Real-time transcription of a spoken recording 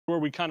where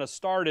we kind of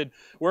started.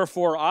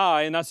 Wherefore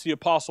I, and that's the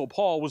Apostle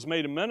Paul, was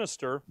made a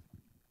minister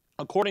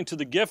according to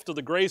the gift of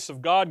the grace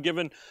of God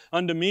given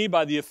unto me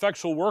by the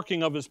effectual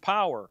working of His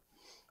power.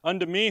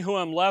 Unto me, who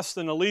am less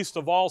than the least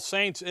of all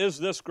saints, is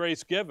this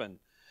grace given,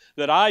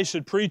 that I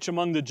should preach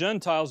among the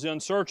Gentiles the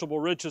unsearchable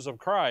riches of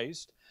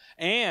Christ,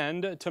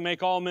 and to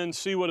make all men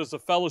see what is the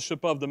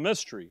fellowship of the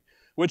mystery,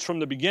 which from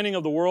the beginning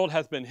of the world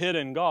hath been hid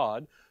in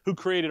God, who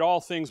created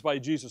all things by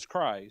Jesus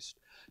Christ,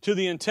 to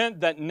the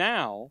intent that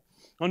now,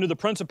 under the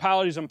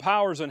principalities and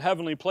powers in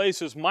heavenly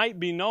places, might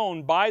be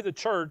known by the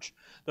church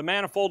the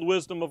manifold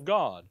wisdom of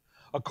God,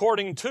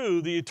 according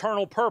to the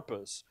eternal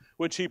purpose,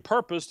 which He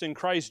purposed in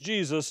Christ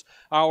Jesus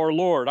our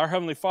Lord. Our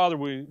Heavenly Father,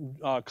 we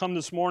come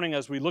this morning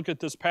as we look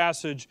at this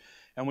passage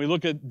and we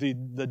look at the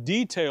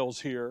details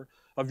here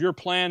of Your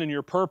plan and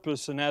Your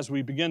purpose, and as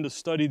we begin to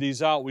study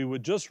these out, we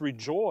would just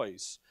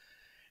rejoice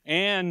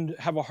and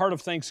have a heart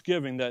of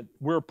thanksgiving that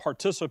we're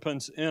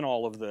participants in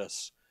all of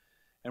this.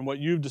 And what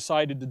You've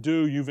decided to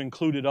do, You've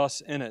included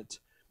us in it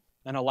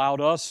and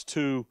allowed us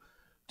to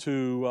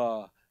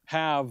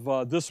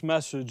have this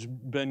message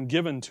been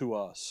given to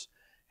us.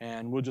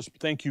 And we'll just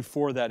thank You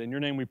for that. In Your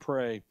name we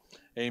pray,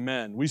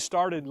 amen. We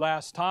started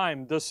last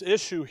time this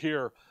issue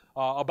here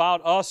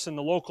about us in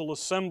the local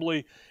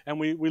assembly, and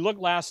we looked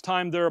last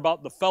time there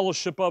about the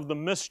fellowship of the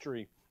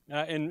mystery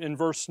in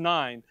verse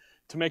 9,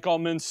 to make all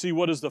men see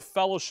what is the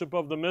fellowship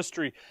of the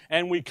mystery.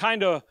 And we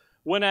kind of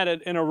went at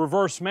it in a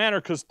reverse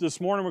manner, because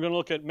this morning we're going to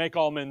look at make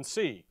all men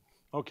see,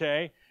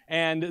 okay?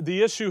 And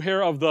the issue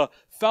here of the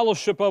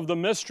fellowship of the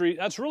mystery,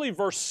 that's really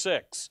verse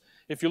 6.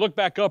 If you look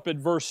back up at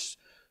verse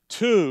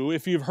 2,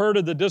 if you've heard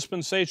of the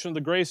dispensation of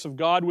the grace of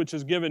God which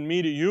is given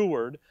me to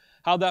youward,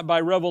 how that by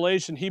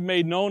revelation He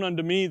made known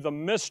unto me the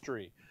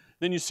mystery.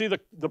 Then you see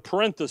the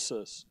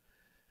parenthesis.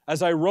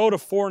 As I wrote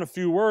afore in a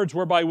few words,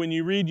 whereby when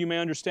you read you may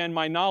understand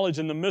my knowledge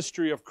in the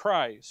mystery of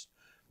Christ.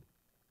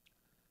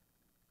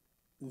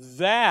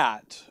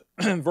 That,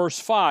 verse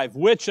 5,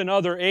 which in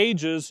other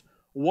ages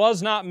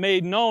was not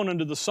made known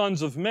unto the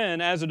sons of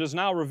men, as it is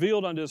now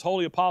revealed unto His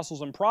holy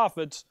apostles and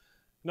prophets,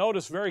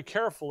 notice very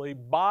carefully,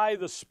 by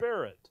the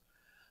Spirit.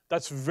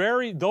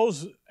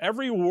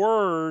 Every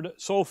word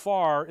so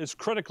far is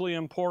critically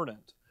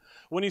important.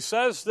 When he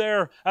says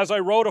there, as I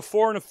wrote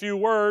afore in a few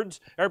words,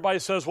 everybody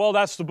says, well,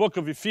 that's the book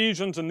of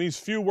Ephesians and these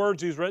few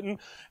words he's written.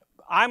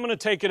 I'm going to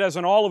take it as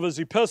in all of his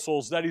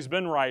epistles that he's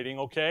been writing,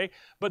 okay?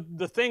 But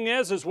the thing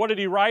is what did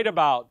he write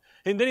about?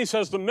 And then he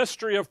says the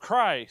mystery of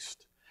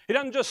Christ. He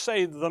doesn't just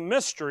say the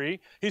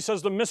mystery, he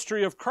says the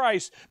mystery of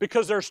Christ,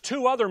 because there's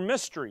two other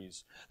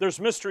mysteries. There's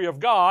mystery of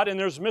God, and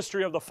there's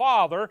mystery of the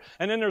Father,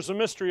 and then there's the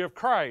mystery of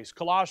Christ.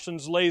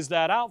 Colossians lays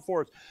that out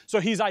for us. So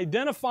he's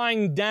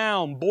identifying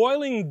down,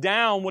 boiling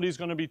down what he's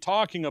going to be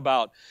talking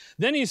about.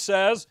 Then he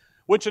says,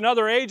 which in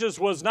other ages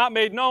was not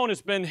made known,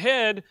 it's been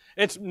hid,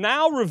 it's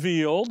now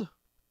revealed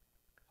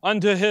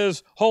unto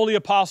His holy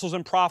apostles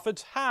and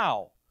prophets.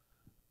 How?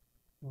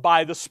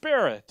 By the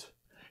Spirit.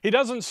 He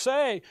doesn't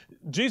say,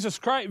 Jesus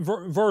Christ,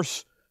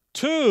 verse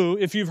 2,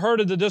 if you've heard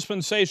of the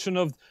dispensation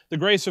of the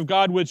grace of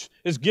God which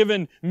is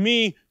given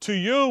me to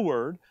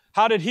youward,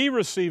 how did He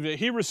receive it?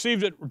 He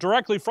received it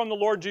directly from the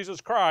Lord Jesus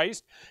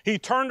Christ. He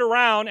turned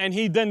around and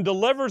He then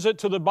delivers it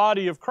to the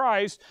body of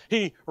Christ.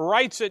 He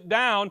writes it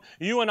down.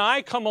 You and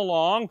I come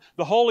along,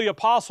 the holy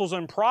apostles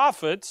and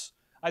prophets.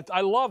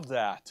 I love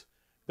that.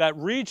 That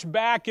reach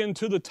back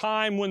into the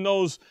time when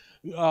those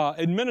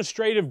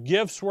administrative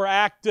gifts were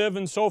active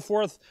and so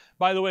forth.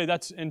 By the way,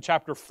 that's in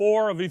chapter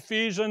 4 of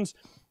Ephesians.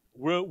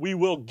 We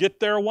will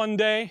get there one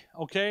day,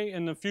 okay,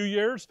 in a few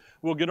years.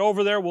 We'll get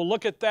over there. We'll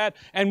look at that.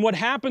 And what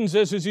happens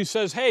is he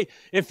says, hey,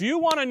 if you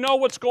want to know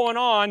what's going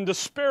on, the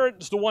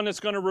Spirit's the one that's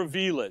going to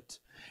reveal it.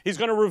 He's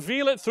going to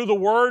reveal it through the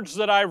words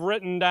that I've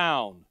written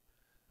down.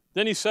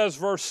 Then he says,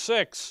 verse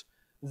 6,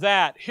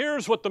 that,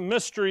 here's what the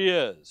mystery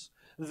is,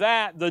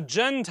 that the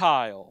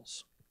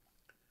Gentiles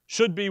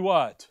should be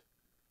what?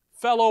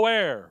 Fellow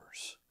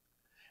heirs,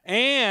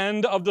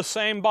 and of the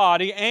same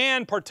body,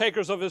 and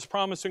partakers of His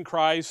promise in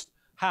Christ.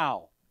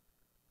 How?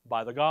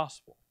 By the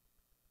gospel.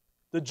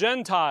 The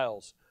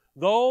Gentiles,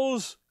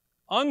 those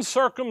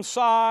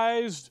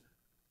uncircumcised,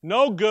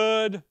 no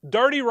good,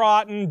 dirty,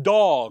 rotten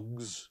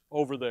dogs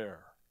over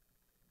there.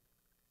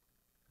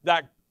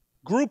 That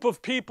group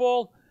of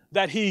people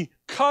that He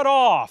cut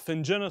off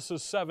in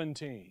Genesis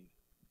 17.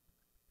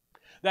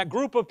 That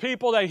group of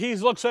people that He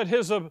looks at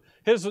his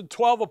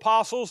 12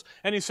 apostles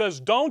and He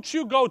says, don't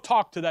you go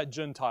talk to that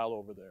Gentile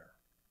over there.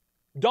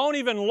 Don't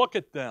even look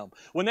at them.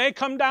 When they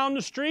come down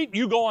the street,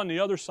 you go on the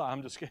other side.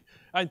 I'm just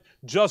kidding.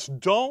 Just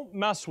don't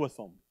mess with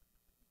them.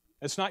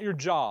 It's not your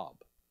job.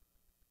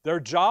 Their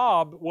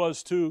job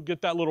was to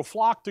get that little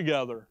flock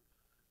together.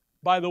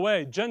 By the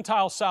way,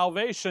 Gentile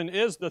salvation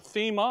is the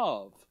theme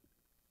of,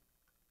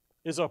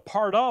 is a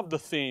part of the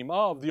theme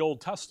of the Old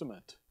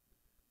Testament.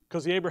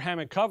 Because the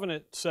Abrahamic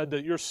covenant said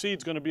that your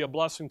seed's going to be a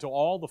blessing to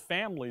all the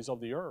families of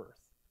the earth.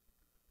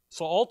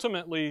 So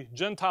ultimately,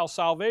 Gentile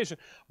salvation,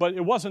 but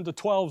it wasn't the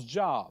 12's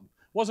job.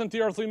 It wasn't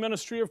the earthly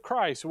ministry of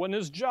Christ. It wasn't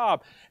His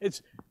job.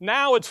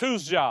 Now it's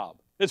whose job?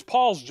 It's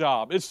Paul's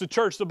job. It's the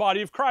church, the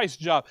body of Christ's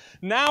job.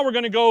 Now we're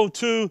going to go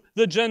to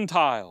the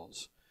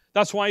Gentiles.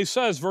 That's why he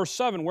says, verse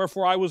 7,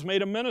 wherefore I was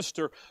made a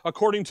minister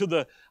according to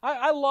the...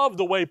 I love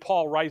the way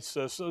Paul writes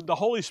this. The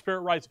Holy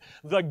Spirit writes,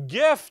 the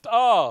gift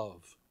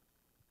of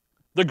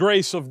the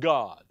grace of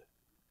God.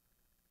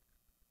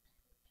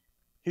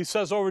 He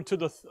says over to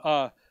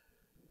the...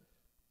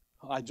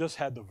 I just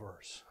had the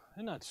verse.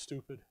 Isn't that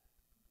stupid?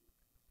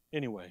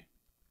 Anyway,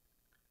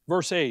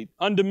 verse 8,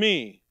 unto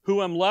me,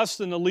 who am less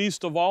than the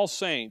least of all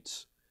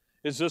saints,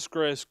 is this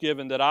grace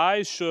given, that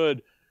I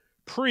should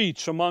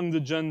preach among the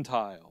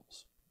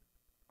Gentiles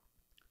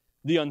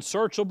the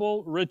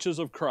unsearchable riches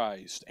of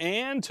Christ,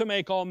 and to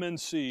make all men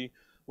see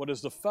what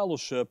is the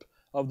fellowship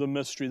of the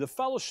mystery. The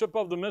fellowship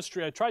of the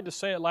mystery, I tried to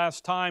say it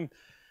last time,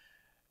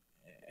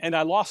 and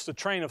I lost the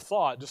train of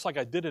thought, just like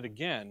I did it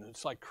again.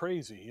 It's like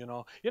crazy, you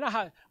know. You know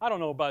how, I don't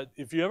know about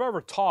if you have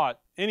ever taught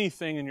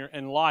anything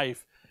in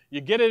life, you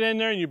get it in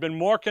there and you've been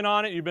working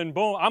on it, you've been,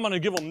 boom, I'm going to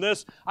give them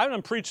this. I'm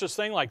going to preach this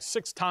thing like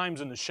 6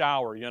 times in the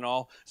shower, you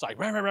know. It's like,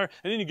 rah, rah, rah.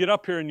 And then you get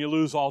up here and you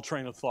lose all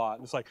train of thought.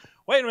 And it's like,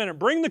 wait a minute,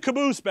 bring the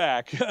caboose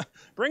back.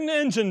 Bring the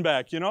engine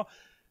back, you know.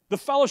 The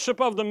fellowship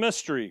of the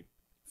mystery.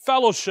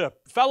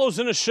 Fellowship, fellows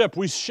in a ship.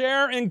 We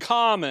share in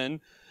common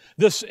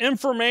this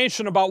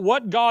information about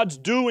what God's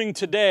doing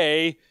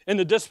today in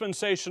the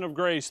dispensation of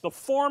grace, the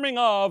forming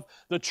of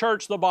the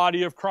church, the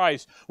body of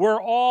Christ.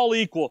 We're all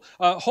equal.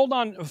 Hold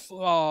on,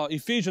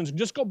 Ephesians,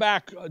 just go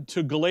back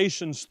to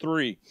Galatians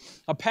 3,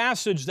 a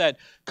passage that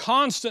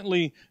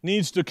constantly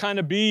needs to kind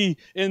of be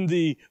in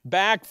the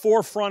back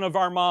forefront of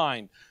our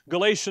mind.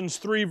 Galatians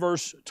 3,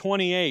 verse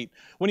 28.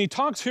 When he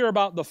talks here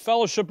about the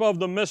fellowship of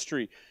the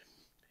mystery,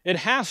 it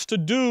has to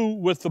do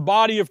with the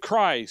body of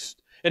Christ.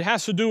 It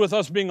has to do with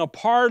us being a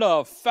part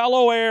of,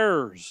 fellow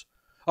heirs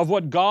of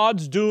what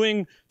God's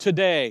doing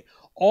today,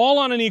 all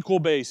on an equal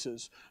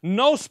basis.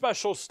 No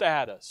special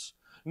status.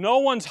 No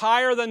one's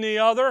higher than the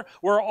other.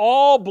 We're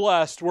all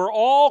blessed. We're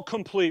all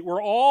complete.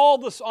 We're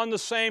all on the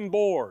same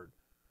board.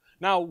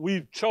 Now,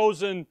 we've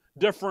chosen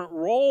different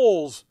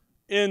roles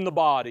in the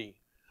body,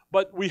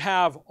 but we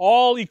have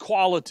all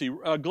equality.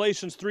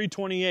 Galatians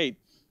 3:28.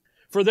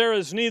 For there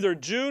is neither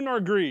Jew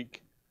nor Greek.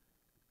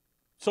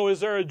 So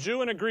is there a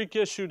Jew and a Greek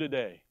issue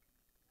today?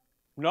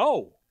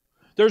 No.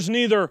 There's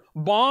neither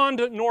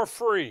bond nor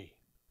free.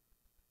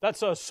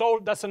 That's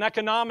an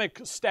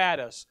economic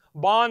status.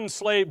 Bond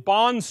slave,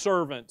 bond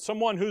servant,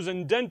 someone who's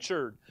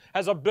indentured,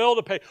 has a bill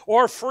to pay,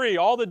 or free,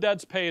 all the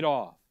debt's paid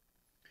off.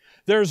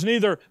 There's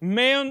neither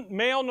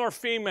male nor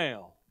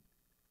female.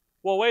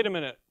 Well, wait a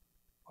minute.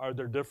 Are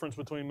there differences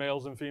between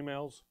males and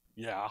females?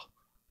 Yeah.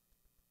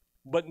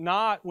 But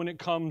not when it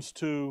comes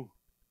to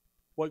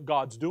what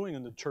God's doing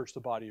in the church, the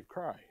body of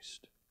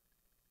Christ.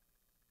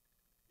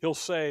 He'll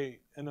say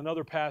in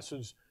another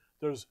passage,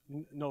 there's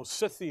no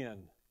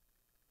Scythian,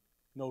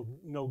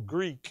 no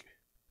Greek.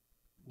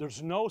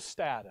 There's no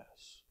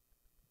status.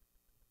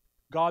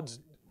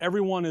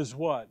 Everyone is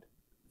what?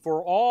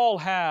 For all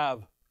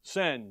have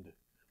sinned.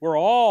 We're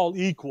all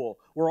equal.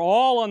 We're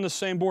all on the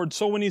same board.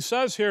 So when he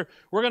says here,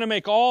 we're going to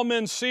make all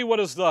men see what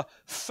is the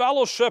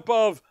fellowship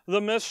of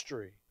the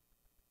mystery.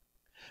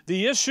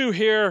 The issue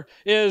here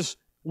is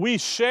we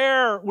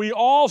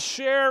all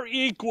share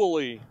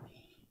equally.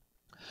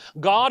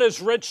 God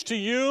is rich to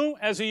you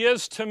as He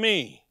is to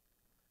me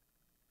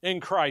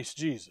in Christ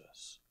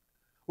Jesus.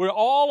 We're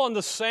all on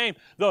the same,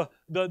 the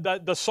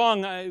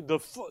song,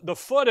 the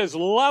foot is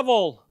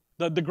level,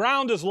 the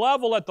ground is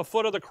level at the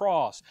foot of the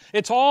cross.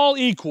 It's all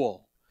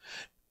equal.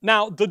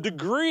 Now, the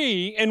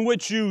degree in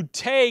which you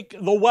take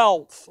the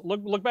wealth,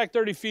 look back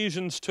there at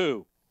Ephesians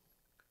 3.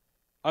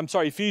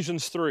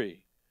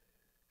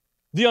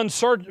 The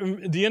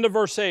end of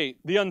verse 8,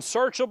 the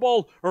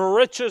unsearchable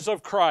riches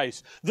of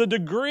Christ. The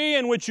degree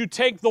in which you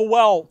take the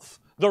wealth,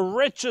 the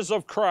riches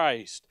of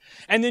Christ,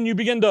 and then you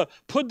begin to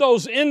put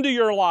those into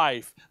your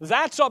life,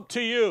 that's up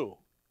to you.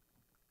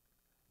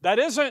 That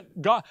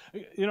isn't God.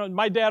 You know,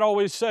 my dad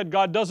always said,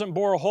 God doesn't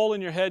bore a hole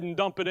in your head and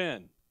dump it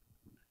in.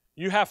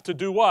 You have to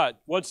do what?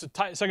 What's 2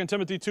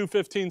 Timothy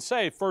 2:15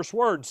 say? First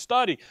word,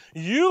 study.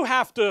 You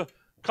have to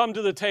come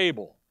to the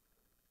table.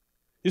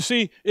 You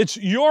see, it's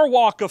your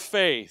walk of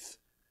faith.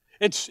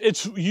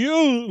 It's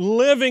you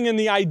living in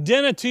the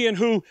identity in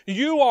who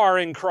you are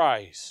in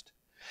Christ.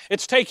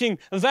 It's taking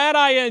that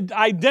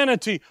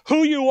identity,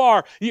 who you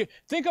are.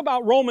 Think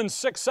about Romans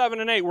 6, 7,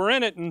 and 8. We're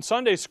in it in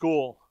Sunday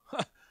school.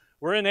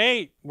 We're in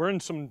 8. We're in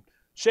some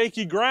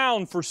shaky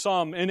ground for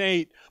some in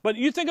 8. But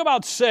you think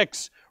about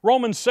 6,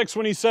 Romans 6,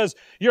 when he says,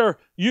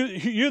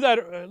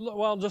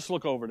 well, just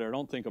look over there.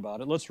 Don't think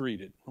about it. Let's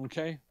read it,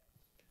 okay?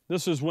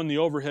 This is when the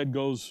overhead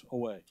goes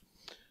away.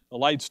 The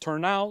lights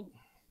turn out.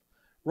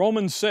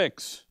 Romans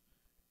 6,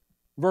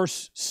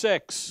 verse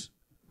 6.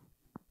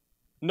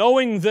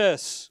 Knowing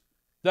this,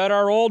 that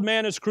our old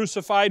man is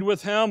crucified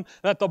with him,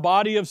 that the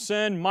body of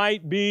sin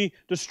might be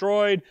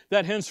destroyed,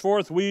 that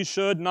henceforth we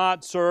should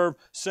not serve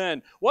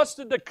sin. What's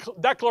the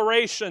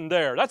declaration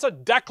there? That's a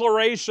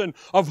declaration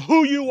of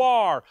who you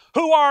are.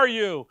 Who are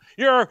you?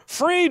 You're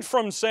freed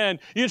from sin.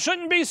 You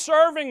shouldn't be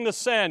serving the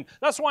sin.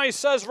 That's why he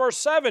says, verse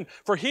 7,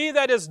 for he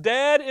that is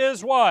dead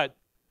is what?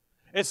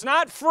 It's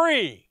not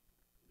free.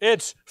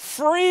 It's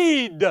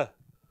freed.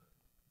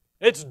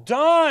 It's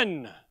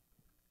done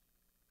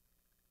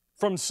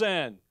from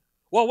sin.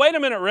 Well, wait a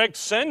minute, Rick.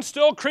 Sin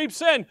still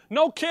creeps in.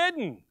 No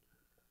kidding.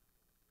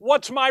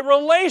 What's my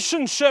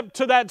relationship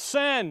to that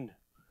sin?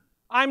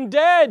 I'm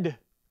dead.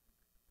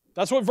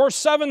 That's what verse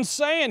 7's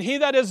saying. He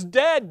that is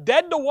dead.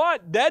 Dead to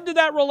what? Dead to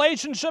that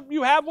relationship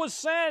you have with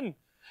sin.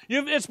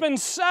 It's been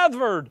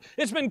severed.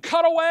 It's been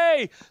cut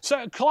away.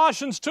 So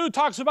Colossians 2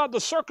 talks about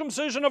the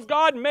circumcision of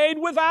God made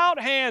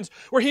without hands,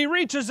 where He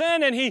reaches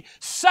in and He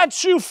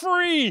sets you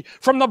free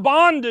from the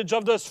bondage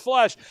of this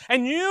flesh.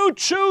 And you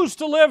choose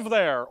to live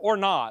there or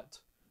not.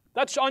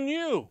 That's on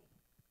you.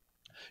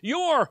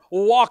 Your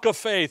walk of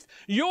faith.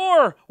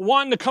 You're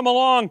wanting to come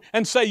along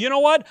and say, you know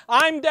what?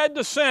 I'm dead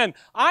to sin.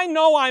 I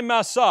know I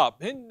mess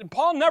up. And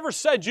Paul never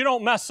said you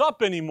don't mess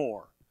up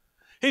anymore.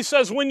 He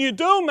says when you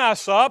do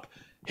mess up,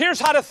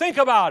 here's how to think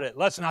about it.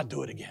 Let's not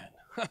do it again.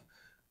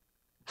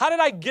 How did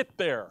I get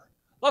there?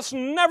 Let's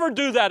never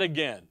do that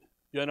again,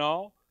 you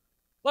know?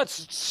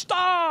 Let's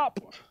stop.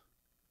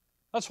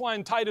 That's why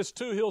in Titus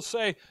 2 he'll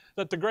say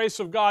that the grace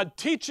of God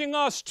teaching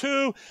us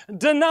to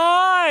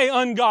deny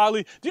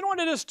ungodly. Do you know what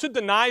it is to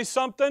deny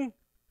something?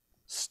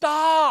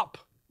 Stop.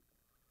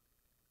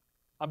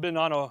 I've been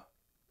on a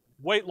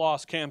weight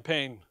loss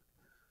campaign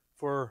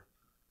for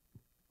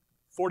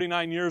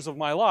 49 years of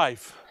my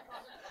life.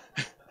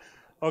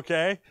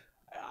 Okay?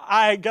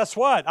 Guess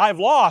what? I've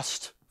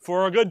lost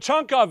for a good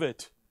chunk of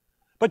it.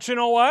 But you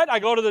know what? I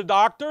go to the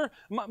doctor.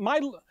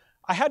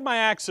 I had my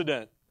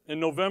accident in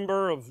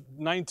November of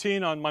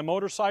 19 on my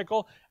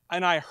motorcycle,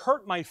 and I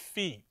hurt my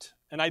feet,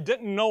 and I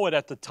didn't know it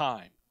at the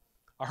time.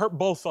 I hurt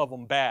both of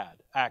them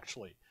bad,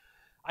 actually.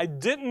 I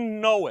didn't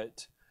know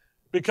it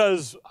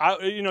because,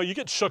 you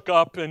get shook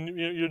up, and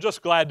you're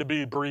just glad to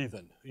be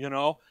breathing, you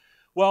know.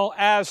 Well,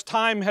 as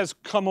time has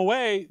come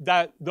away,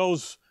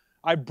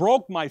 I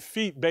broke my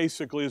feet,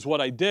 basically, is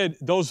what I did.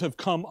 Those have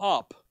come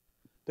up.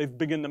 They've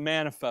begun to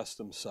manifest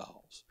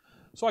themselves.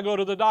 So I go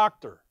to the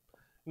doctor,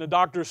 and the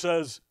doctor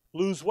says,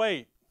 lose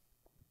weight.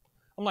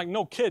 I'm like,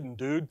 no kidding,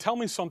 dude. Tell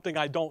me something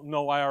I don't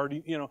know.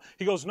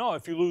 He goes, no,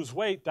 if you lose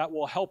weight, that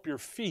will help your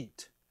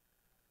feet.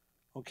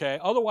 Okay?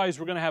 Otherwise,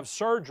 we're going to have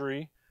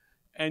surgery,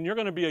 and you're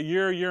going to be a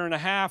year and a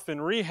half in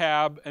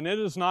rehab, and it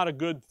is not a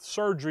good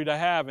surgery to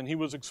have. And he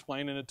was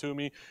explaining it to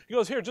me. He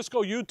goes, here, just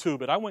go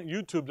YouTube it. I went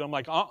YouTube it. I'm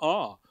like,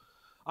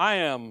 I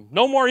am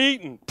no more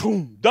eating.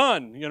 Boom,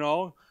 done, you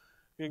know.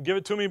 You give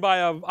it to me by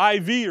a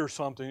IV or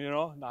something, you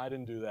know. No, I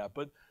didn't do that.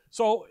 But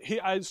so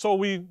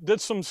we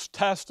did some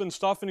tests and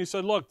stuff, and he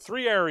said, look,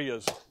 3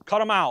 areas, cut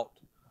them out.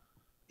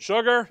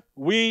 Sugar,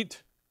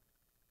 wheat,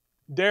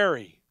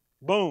 dairy.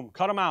 Boom,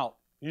 cut them out.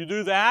 You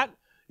do that,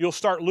 you'll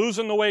start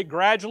losing the weight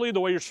gradually,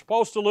 the way you're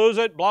supposed to lose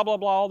it, blah, blah,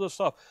 blah, all this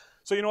stuff.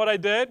 So you know what I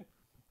did?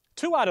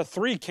 2 out of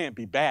 3 can't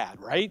be bad,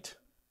 right?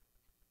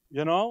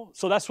 You know?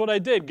 So that's what I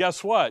did.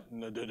 Guess what?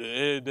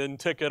 It didn't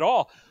tick at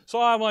all.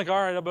 So I'm like, all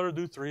right, I better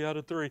do 3 out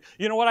of 3.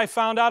 You know what I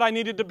found out I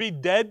needed to be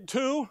dead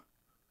to?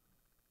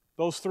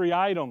 Those 3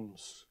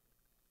 items.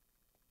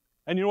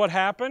 And you know what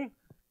happened?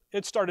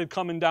 It started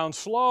coming down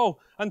slow.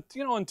 And,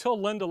 until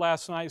Linda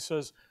last night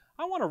says,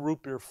 I want a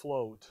root beer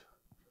float.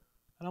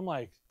 And I'm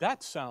like,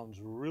 that sounds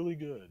really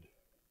good.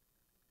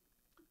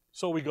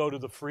 So we go to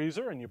the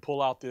freezer and you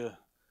pull out the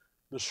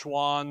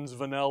Schwann's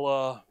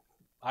vanilla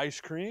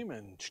ice cream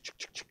and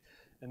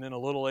then a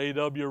little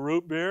A.W.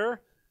 root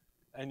beer.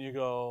 And you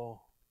go,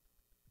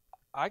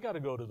 I got to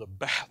go to the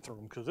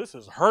bathroom because this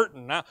is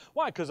hurting now.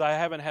 Why? Because I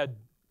haven't had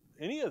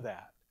any of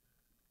that.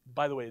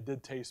 By the way, it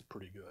did taste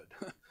pretty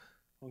good.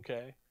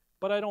 Okay?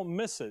 But I don't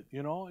miss it,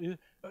 you know.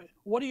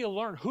 What do you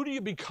learn? Who do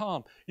you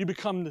become? You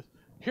become,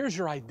 here's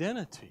your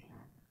identity.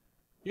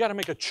 You got to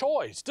make a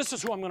choice. This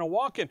is who I'm going to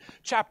walk in.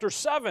 Chapter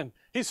 7,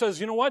 he says,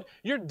 you know what?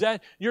 You're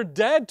dead. You're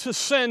dead to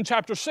sin.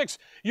 Chapter 6,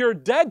 you're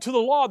dead to the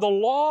law. The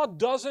law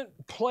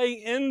doesn't play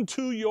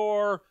into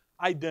your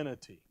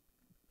identity.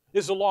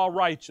 Is the law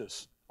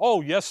righteous?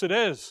 Oh, yes, it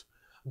is.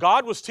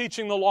 God was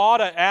teaching the law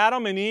to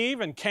Adam and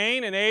Eve and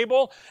Cain and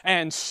Abel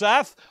and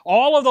Seth,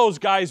 all of those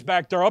guys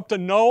back there, up to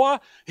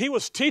Noah. He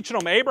was teaching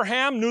them.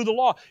 Abraham knew the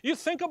law. You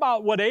think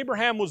about what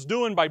Abraham was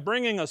doing by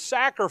bringing a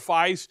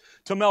sacrifice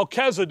to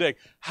Melchizedek.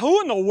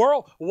 Who in the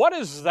world, what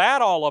is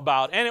that all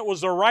about? And it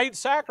was the right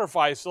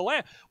sacrifice, the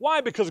lamb.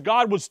 Why? Because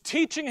God was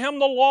teaching him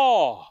the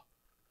law.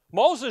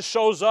 Moses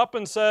shows up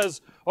and says,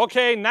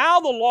 okay,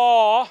 now the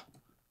law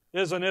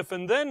is an if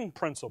and then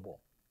principle.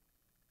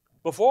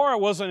 Before it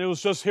wasn't, it was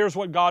just here's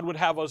what God would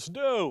have us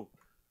do.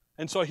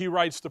 And so he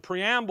writes the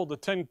preamble, the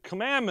 10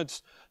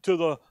 Commandments to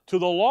the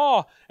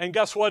law. And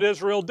guess what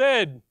Israel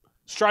did?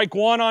 Strike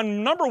one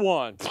on number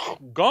 1.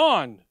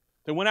 Gone.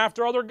 They went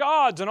after other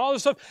gods and all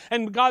this stuff.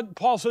 And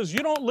Paul says,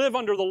 you don't live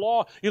under the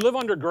law, you live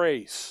under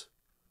grace.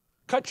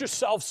 Cut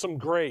yourself some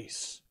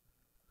grace.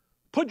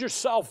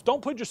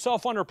 Don't put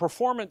yourself under a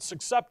performance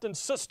acceptance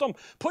system.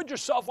 Put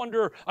yourself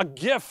under a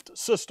gift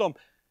system.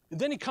 And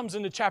then he comes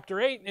into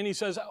chapter 8 and he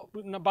says,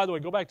 by the way,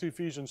 go back to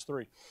Ephesians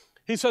 3.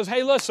 He says,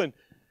 hey, listen,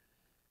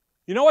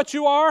 you know what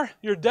you are?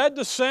 You're dead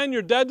to sin.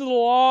 You're dead to the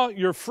law.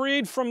 You're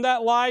freed from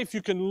that life.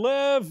 You can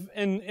live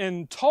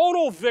in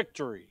total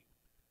victory.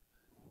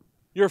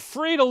 You're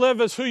free to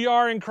live as who you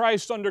are in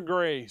Christ under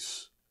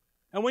grace.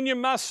 And when you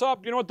mess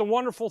up, you know what the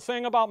wonderful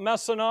thing about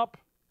messing up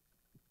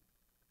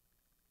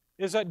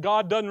is that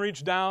God doesn't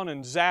reach down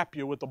and zap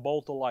you with a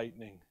bolt of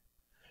lightning.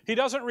 He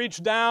doesn't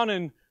reach down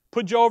and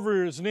put you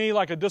over his knee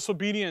like a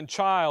disobedient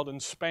child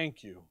and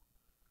spank you.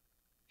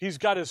 He's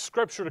got his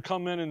scripture to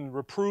come in and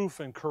reproof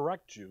and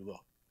correct you, though.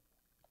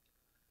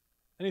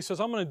 And he says,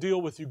 I'm going to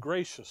deal with you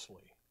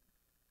graciously.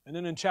 And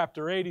then in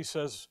chapter 8, he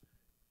says,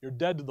 you're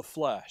dead to the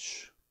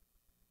flesh.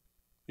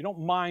 You don't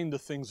mind the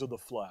things of the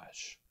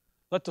flesh.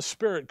 Let the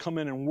Spirit come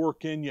in and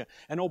work in you.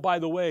 And oh, by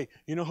the way,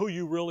 you know who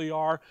you really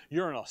are?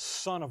 You're a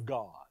son of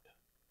God.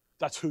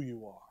 That's who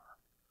you are.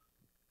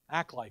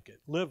 Act like it.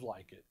 Live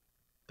like it.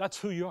 That's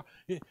who you are.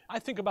 I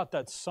think about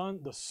that son,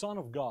 the Son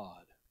of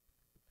God.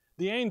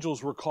 The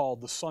angels were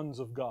called the sons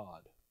of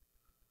God.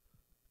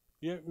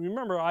 You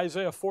remember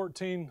Isaiah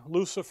 14,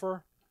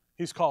 Lucifer?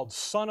 He's called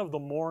son of the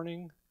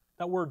morning.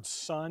 That word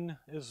son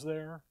is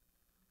there.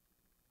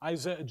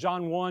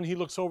 John 1, he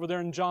looks over there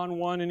in John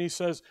 1 and he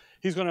says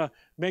he's going to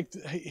make,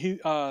 he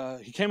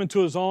came into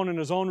his own and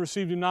his own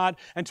received him not.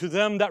 And to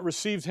them that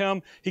received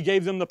him, he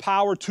gave them the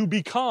power to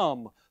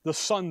become the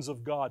sons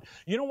of God.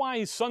 You know why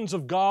he's sons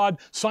of God,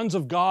 sons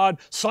of God,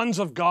 sons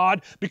of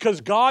God? Because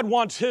God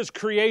wants his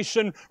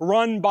creation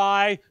run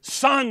by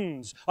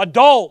sons,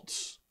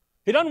 adults.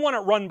 He doesn't want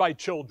it run by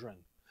children.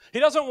 He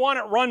doesn't want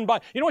it run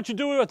by, you know what you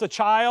do with a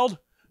child?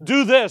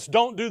 Do this,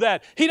 don't do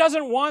that. He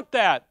doesn't want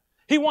that.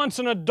 He wants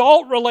an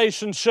adult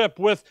relationship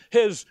with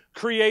his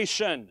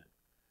creation.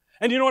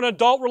 And you know what an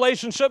adult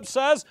relationship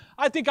says?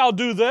 I think I'll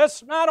do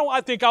this.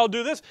 I think I'll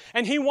do this.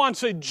 And he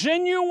wants a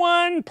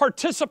genuine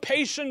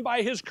participation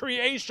by his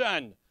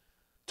creation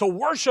to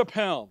worship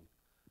him.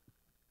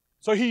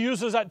 So he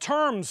uses that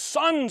term,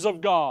 sons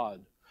of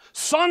God,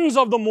 sons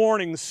of the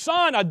morning,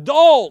 son,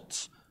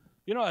 adults.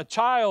 You know, a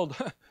child,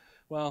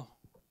 well,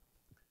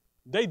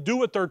 they do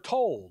what they're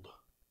told.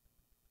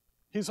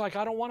 He's like,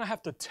 I don't want to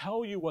have to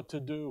tell you what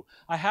to do.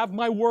 I have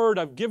my word.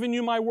 I've given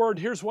you my word.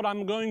 Here's what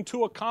I'm going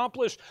to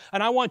accomplish.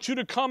 And I want you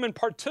to come and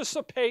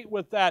participate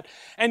with that.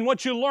 And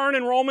what you learn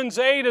in Romans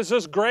 8 is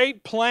this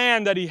great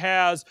plan that he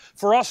has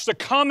for us to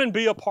come and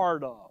be a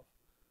part of.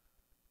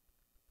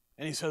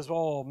 And he says,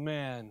 oh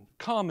man,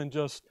 come and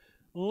just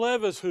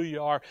live as who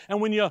you are.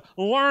 And when you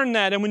learn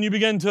that and when you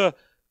begin to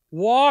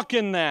walk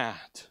in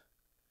that,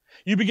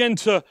 you begin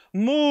to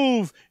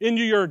move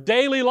into your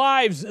daily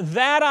lives,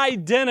 that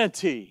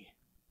identity.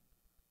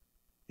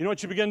 You know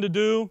what you begin to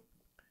do?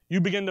 You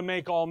begin to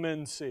make all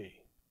men see.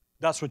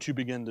 That's what you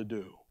begin to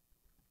do.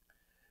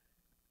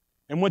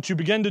 And what you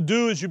begin to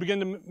do is you begin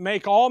to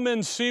make all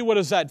men see what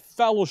is that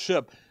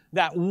fellowship,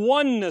 that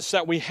oneness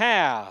that we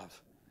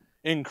have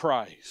in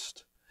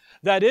Christ.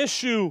 That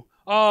issue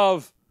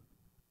of,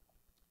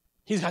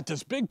 he's got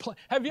this big plan.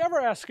 Have you ever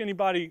asked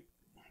anybody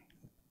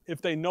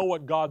if they know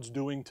what God's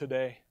doing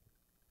today?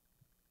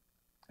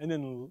 And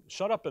then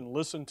shut up and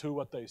listen to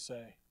what they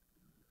say.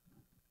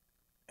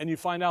 And you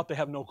find out they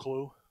have no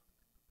clue.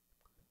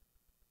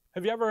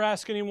 Have you ever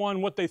asked anyone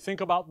what they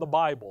think about the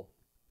Bible?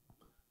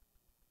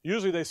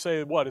 Usually they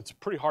say, what? It's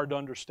pretty hard to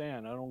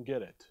understand. I don't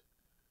get it.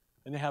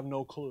 And they have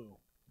no clue.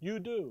 You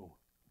do.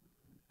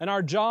 And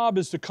our job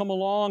is to come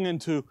along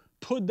and to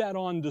put that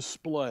on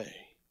display.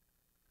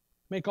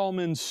 Make all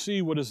men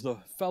see what is the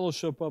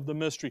fellowship of the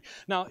mystery.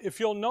 Now, if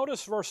you'll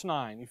notice verse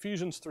 9,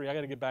 Ephesians 3, I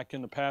got to get back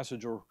in the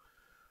passage or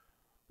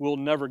we'll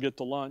never get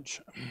to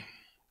lunch.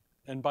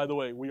 And by the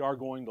way, we are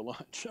going to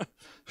lunch.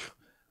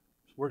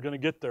 We're going to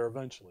get there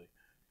eventually.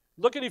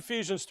 Look at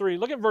Ephesians 3.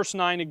 Look at verse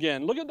 9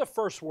 again. Look at the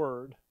first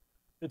word.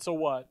 It's a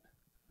what?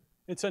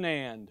 It's an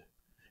and.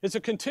 It's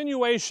a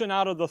continuation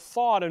out of the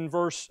thought in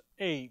verse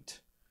 8.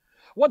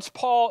 What's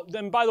Paul,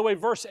 then by the way,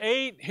 verse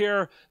 8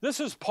 here, this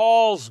is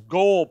Paul's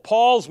goal,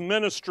 Paul's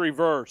ministry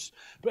verse.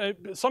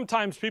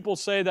 Sometimes people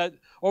say that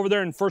over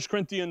there in 1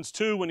 Corinthians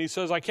 2 when he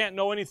says, I can't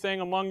know anything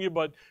among you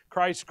but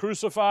Christ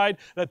crucified,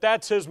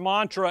 that's his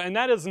mantra, and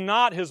that is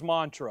not his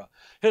mantra.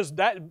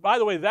 By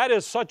the way, that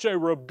is such a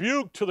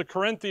rebuke to the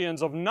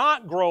Corinthians of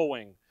not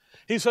growing.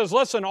 He says,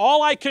 listen,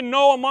 all I can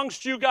know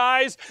amongst you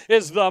guys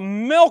is the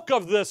milk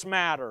of this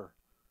matter.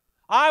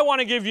 I want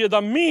to give you the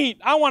meat.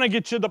 I want to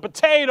get you the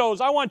potatoes.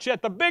 I want you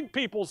at the big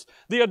people's,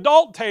 the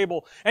adult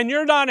table. And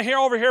you're down here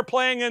over here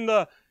playing in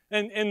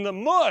the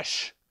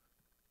mush.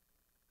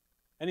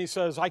 And he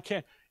says, I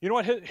can't. You know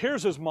what?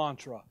 Here's his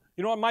mantra.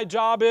 You know what my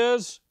job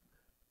is?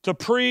 To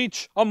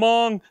preach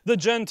among the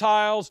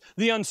Gentiles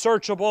the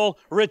unsearchable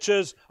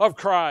riches of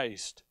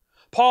Christ.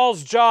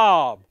 Paul's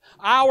job,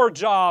 our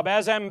job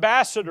as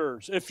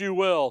ambassadors, if you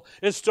will,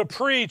 is to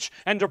preach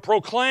and to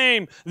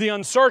proclaim the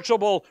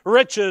unsearchable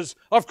riches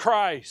of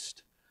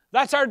Christ.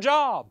 That's our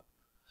job.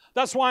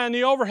 That's why on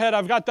the overhead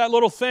I've got that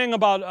little thing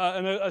about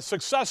a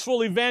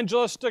successful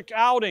evangelistic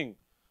outing.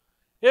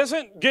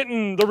 Isn't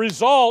getting the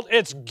result,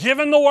 it's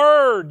giving the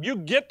Word. You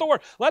get the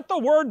Word. Let the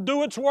Word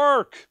do its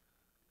work.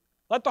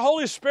 Let the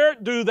Holy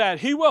Spirit do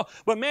that. He will.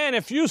 But man,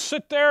 if you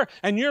sit there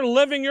and you're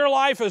living your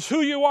life as who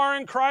you are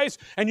in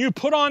Christ, and you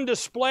put on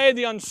display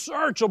the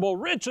unsearchable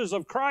riches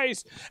of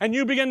Christ, and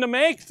you begin to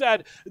make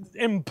that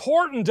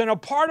important and a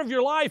part of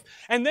your life,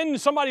 and then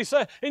somebody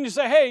say, and you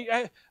say,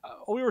 hey,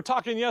 we were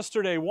talking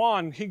yesterday,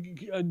 Juan,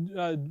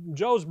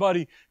 Joe's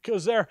buddy,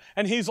 was there,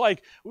 and he's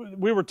like,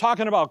 we were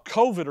talking about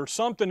COVID or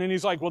something, and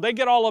he's like, well, they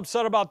get all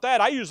upset about that.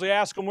 I usually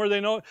ask them where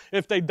they know,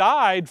 if they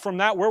died from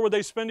that, where would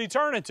they spend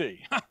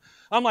eternity?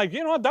 I'm like,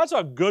 you know what, that's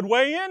a good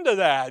way into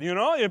that, you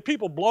know. If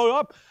people blow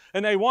up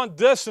and they want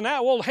this and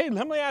that, well, hey,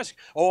 let me ask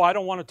you. Oh, I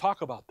don't want to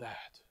talk about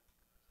that.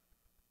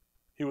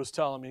 He was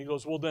telling me, he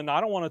goes, well, then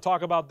I don't want to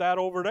talk about that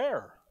over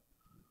there.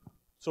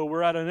 So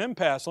we're at an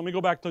impasse. Let me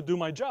go back to do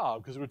my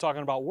job because we're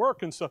talking about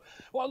work and stuff.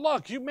 Well,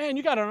 look, you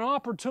got an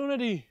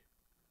opportunity.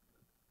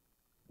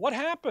 What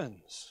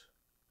happens?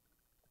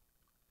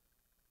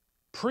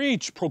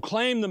 Preach,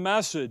 proclaim the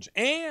message,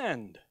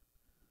 and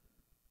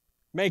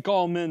make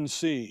all men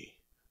see.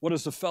 What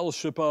is the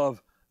fellowship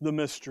of the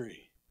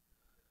mystery?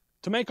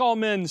 To make all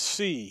men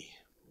see.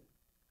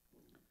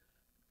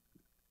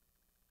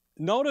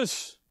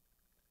 Notice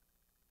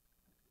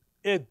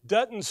it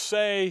doesn't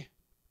say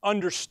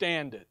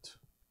understand it.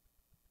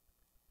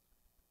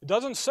 It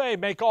doesn't say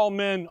make all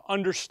men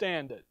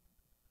understand it.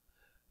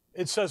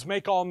 It says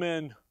make all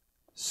men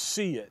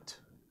see it.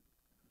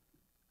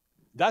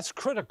 That's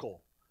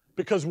critical,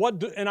 because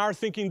what in our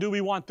thinking do we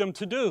want them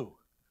to do?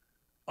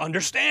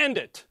 Understand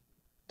it.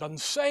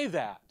 Doesn't say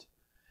that.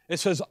 It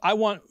says,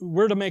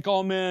 we're to make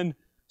all men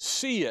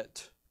see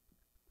it.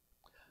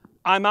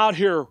 I'm out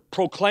here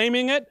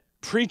proclaiming it,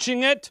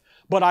 preaching it,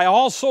 but I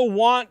also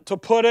want to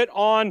put it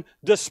on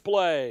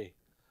display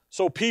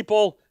so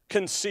people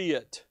can see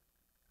it.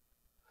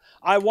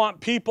 I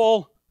want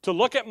people to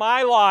look at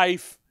my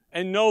life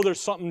and know there's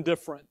something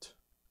different.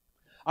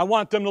 I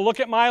want them to look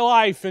at my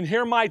life and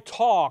hear my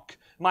talk,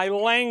 my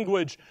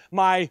language,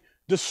 my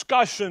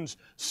discussions,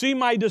 see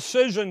my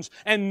decisions,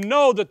 and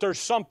know that there's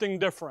something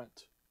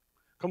different.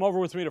 Come over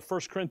with me to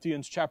 1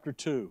 Corinthians chapter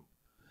 2.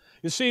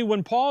 You see,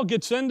 when Paul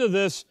gets into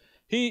this,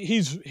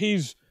 he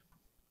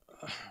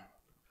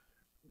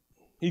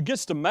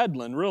gets to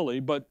meddling, really,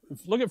 but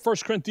look at 1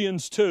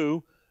 Corinthians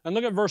 2 and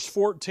look at verse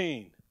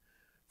 14.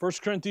 1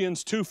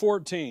 Corinthians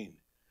 2:14.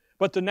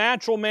 But the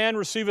natural man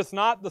receiveth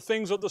not the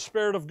things of the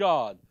Spirit of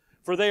God,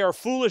 for they are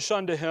foolish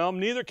unto him,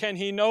 neither can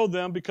he know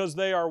them, because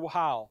they are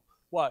how?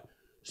 What?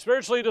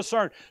 Spiritually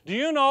discerned. Do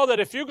you know that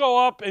if you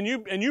go up and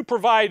you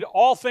provide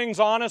all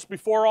things honest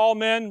before all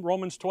men,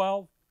 Romans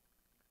 12?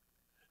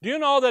 Do you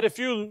know that if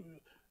you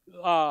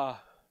let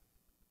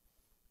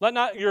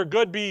not your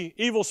good be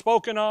evil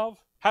spoken of,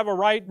 have a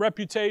right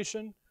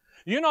reputation?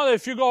 You know that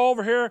if you go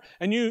over here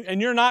and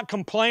you're not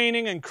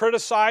complaining and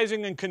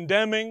criticizing and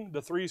condemning,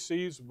 the 3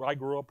 C's I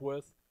grew up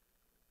with,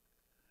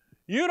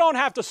 you don't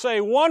have to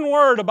say one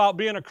word about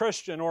being a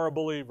Christian or a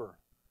believer.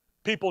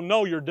 People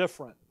know you're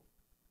different.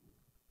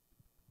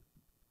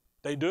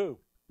 They do.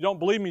 You don't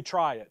believe me?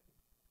 Try it.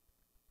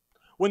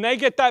 When they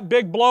get that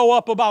big blow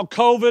up about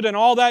COVID and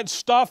all that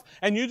stuff,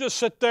 and you just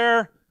sit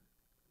there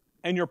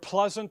and you're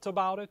pleasant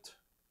about it,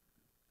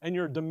 and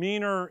your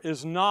demeanor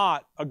is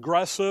not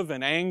aggressive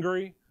and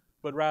angry,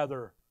 but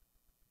rather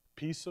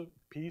peace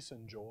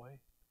and joy.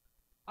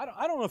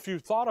 I don't know if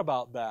you've thought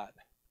about that.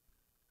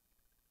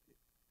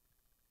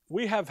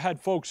 We have had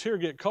folks here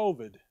get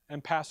COVID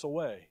and pass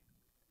away.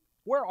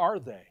 Where are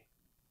they?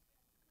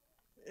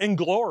 In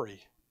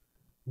glory.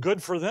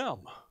 Good for them.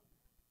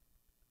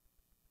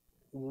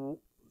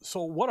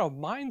 So what a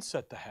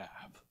mindset to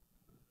have.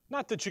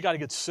 Not that you got to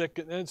get sick.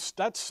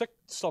 That's sick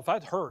stuff.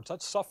 That hurts.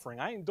 That's suffering.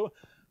 I ain't doing.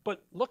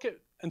 But look at,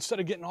 instead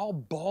of getting all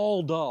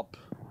balled up,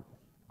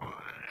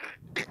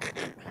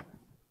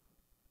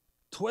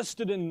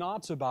 twisted in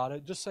knots about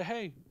it, just say,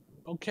 hey,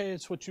 okay,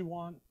 it's what you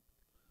want.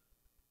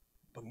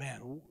 But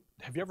man,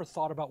 have you ever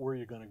thought about where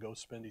you're going to go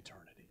spend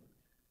eternity?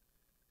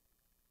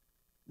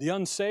 The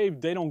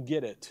unsaved, they don't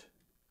get it.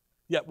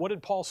 Yet, what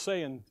did Paul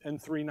say in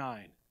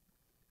 3:9?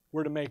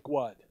 We're to make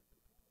what?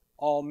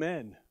 All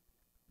men.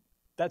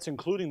 That's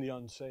including the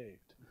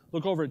unsaved.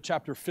 Look over at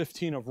chapter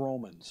 15 of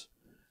Romans.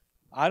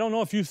 I don't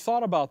know if you've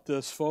thought about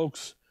this,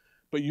 folks,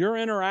 but your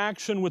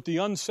interaction with the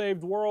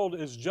unsaved world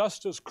is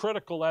just as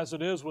critical as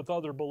it is with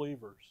other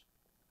believers.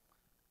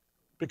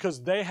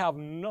 Because they have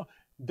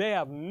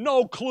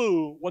no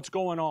clue what's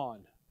going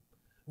on.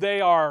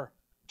 They are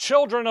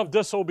children of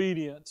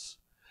disobedience.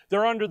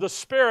 They're under the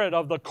spirit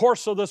of the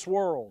course of this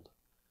world.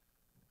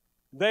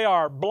 They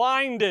are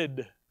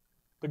blinded.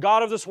 The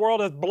God of this world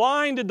hath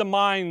blinded the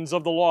minds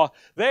of the law.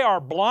 They are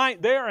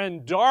blind. They are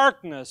in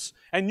darkness.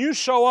 And you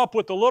show up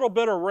with a little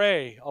bit of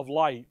ray of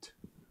light.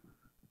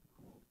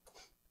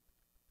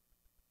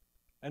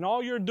 And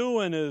all you're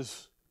doing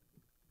is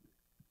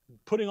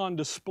putting on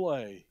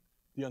display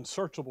the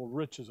unsearchable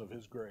riches of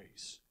His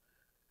grace.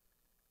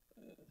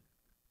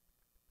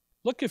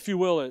 Look, if you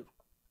will, at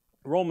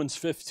Romans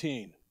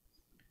 15.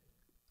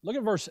 Look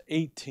at verse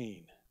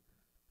 18.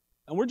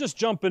 And we're just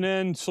jumping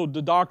in, so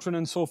the doctrine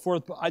and so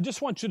forth, but I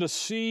just want you to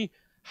see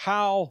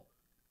how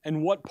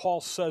and what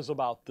Paul says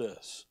about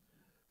this.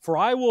 For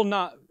I will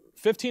not,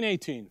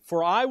 15:18,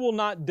 for I will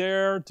not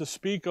dare to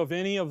speak of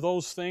any of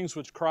those things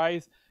which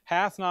Christ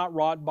hath not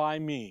wrought by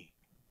me,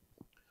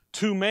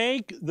 to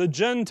make the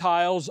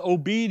Gentiles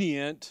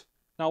obedient,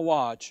 now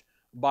watch,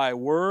 by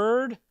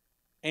word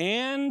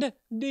and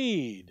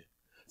deed,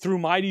 through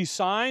mighty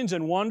signs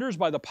and wonders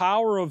by the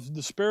power of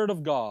the Spirit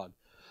of God,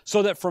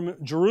 so that from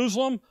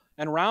Jerusalem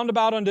and round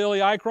about unto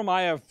Illyricum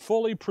I have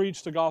fully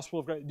preached the gospel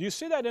of grace. Do you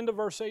see that into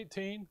verse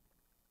 18?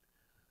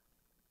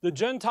 The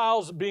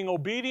Gentiles being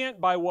obedient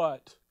by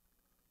what?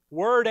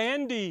 Word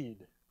and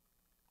deed.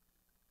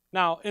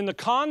 Now, in the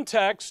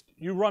context,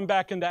 you run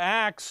back into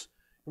Acts.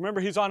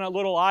 Remember, he's on a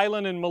little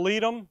island in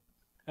Miletum,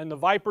 and the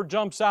viper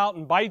jumps out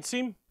and bites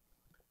him.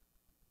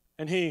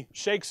 And he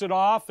shakes it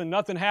off, and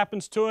nothing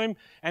happens to him.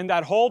 And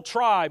that whole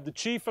tribe, the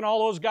chief and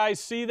all those guys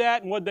see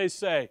that, and what'd they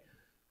say?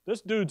 This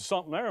dude's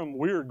something there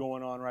weird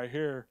going on right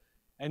here.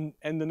 And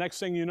the next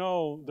thing you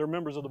know, they're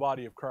members of the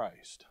body of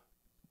Christ.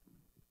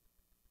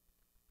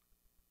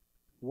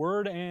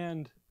 Word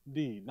and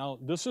deed. Now,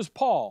 this is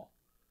Paul.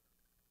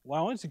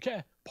 Well,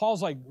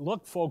 Paul's like,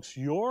 look, folks,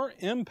 your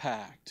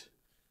impact,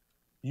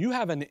 you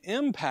have an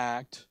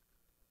impact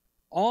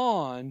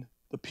on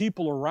the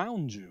people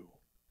around you.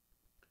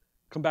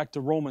 Come back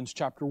to Romans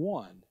chapter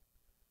 1.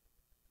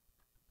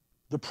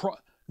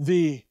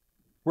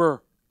 We're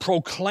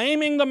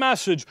proclaiming the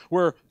message.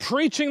 We're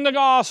preaching the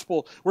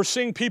gospel. We're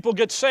seeing people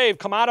get saved,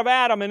 come out of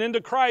Adam and into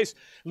Christ,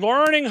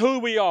 learning who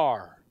we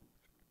are.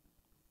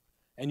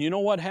 And you know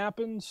what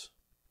happens?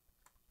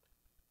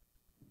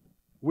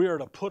 We are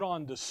to put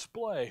on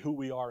display who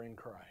we are in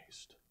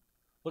Christ.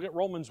 Look at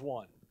Romans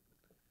 1.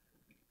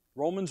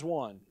 Romans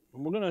 1.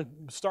 And we're going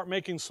to start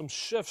making some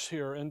shifts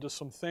here into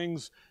some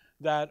things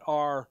that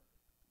are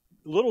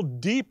a little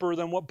deeper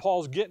than what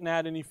Paul's getting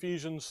at in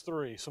Ephesians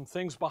 3. Some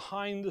things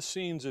behind the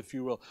scenes, if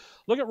you will.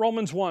 Look at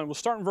Romans 1. We'll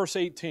start in verse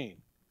 18.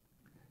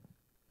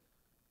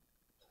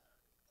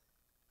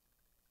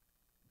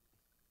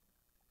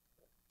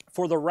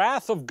 For the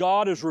wrath of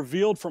God is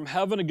revealed from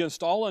heaven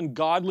against all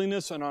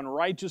ungodliness and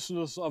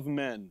unrighteousness of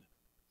men,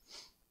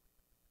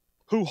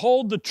 who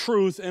hold the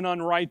truth in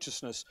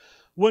unrighteousness.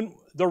 When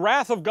the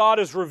wrath of God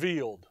is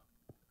revealed,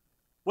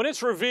 when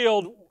it's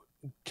revealed,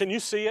 can you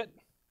see it?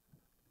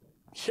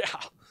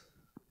 Yeah.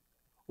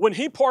 When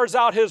He pours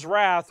out His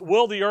wrath,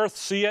 will the earth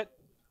see it?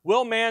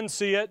 Will man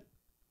see it?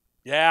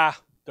 Yeah,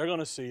 they're going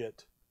to see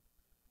it.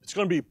 It's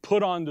going to be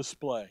put on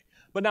display.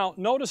 But now,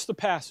 notice the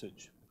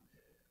passage.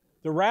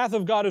 The wrath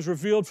of God is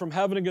revealed from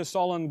heaven against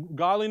all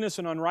ungodliness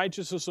and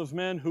unrighteousness of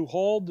men who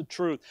hold the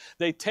truth.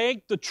 They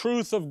take the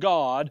truth of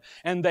God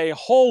and they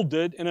hold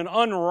it in an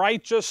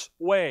unrighteous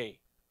way.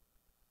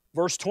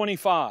 Verse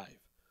 25.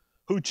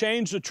 Who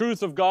change the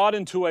truth of God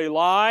into a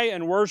lie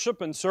and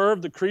worship and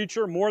serve the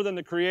creature more than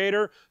the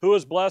Creator, who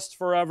is blessed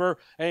forever.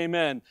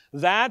 Amen.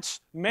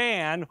 That's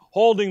man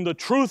holding the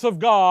truth of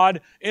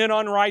God in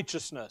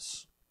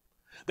unrighteousness.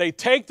 They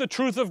take the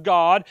truth of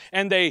God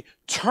and they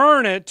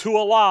turn it to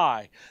a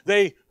lie.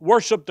 They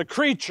worship the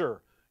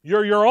creature.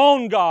 You're your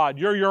own God.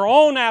 You're your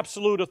own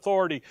absolute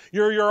authority.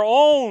 You're your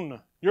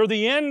own. You're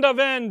the end of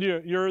end.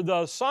 You're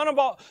the sum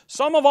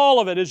of all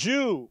of it is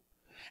you.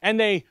 And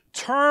they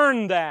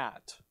turn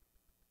that.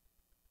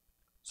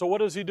 So what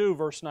does he do?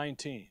 Verse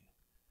 19.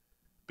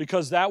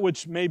 Because that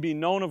which may be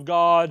known of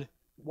God,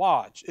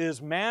 watch,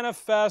 is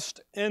manifest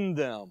in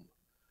them.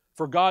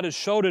 For God has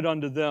showed it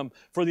unto them.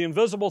 For the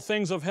invisible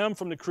things of Him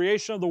from the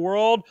creation of the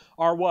world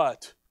are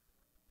what?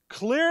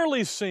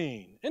 Clearly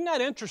seen. Isn't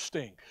that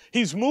interesting?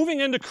 He's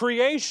moving into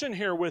creation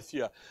here with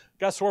you.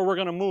 Guess where we're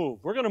going to move?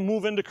 We're going to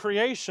move into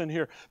creation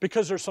here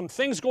because there's some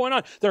things going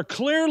on. They're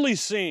clearly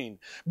seen,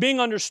 being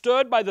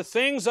understood by the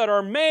things that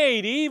are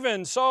made,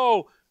 even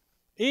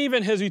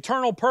His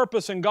eternal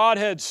purpose and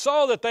Godhead,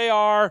 so that they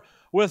are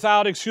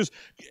without excuse.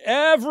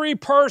 Every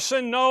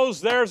person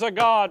knows there's a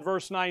God,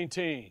 verse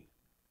 19.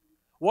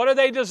 What are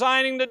they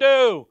designing to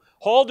do?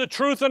 Hold the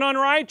truth in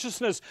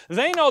unrighteousness.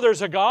 They know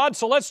there's a God,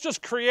 so let's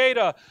create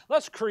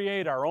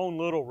our own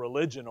little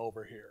religion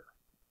over here.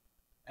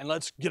 And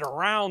let's get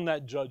around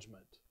that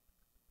judgment.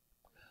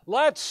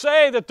 Let's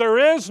say that there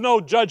is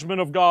no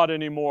judgment of God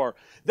anymore,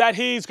 that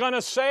He's going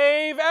to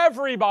save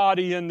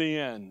everybody in the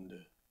end.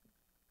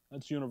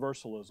 That's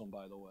universalism,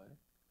 by the way.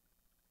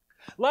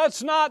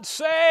 Let's not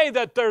say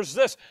that there's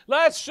this.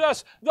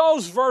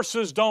 Those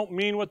verses don't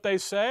mean what they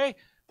say.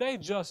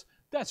 Just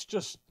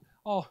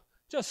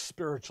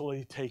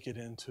spiritually take it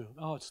into.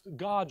 It's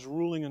God's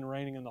ruling and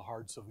reigning in the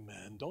hearts of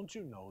men. Don't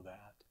you know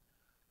that?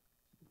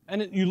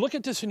 And you look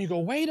at this and you go,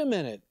 wait a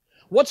minute.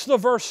 What's the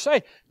verse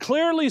say?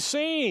 Clearly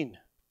seen.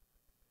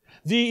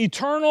 The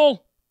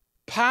eternal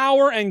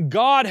power and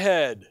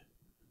Godhead.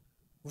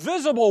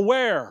 Visible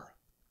where?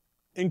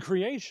 in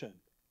creation.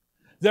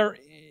 There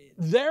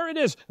it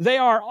is. They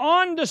are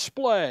on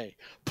display.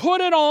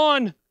 Put it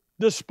on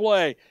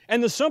display.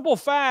 And the simple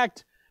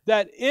fact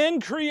that in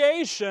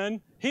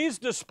creation, He's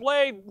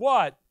displayed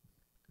what?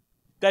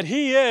 That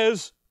He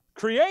is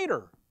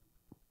Creator.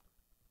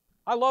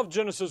 I love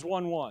Genesis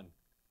 1:1.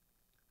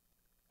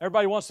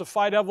 Everybody wants to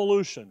fight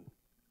evolution.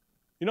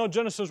 You know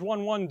Genesis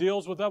 1:1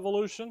 deals with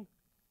evolution?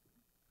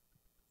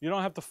 You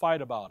don't have to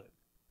fight about it.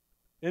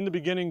 In the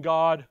beginning,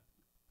 God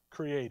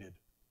created.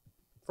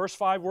 First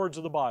 5 words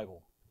of the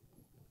Bible.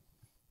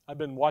 I've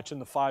been watching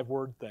the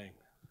 5-word thing.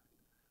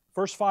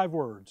 First 5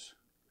 words.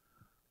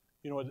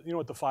 You know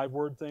what the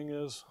 5-word thing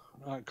is?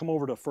 Come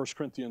over to 1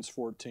 Corinthians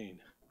 14.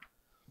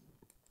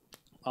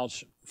 1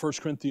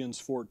 Corinthians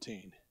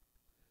 14.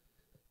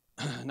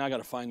 Now I got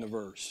to find the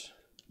verse.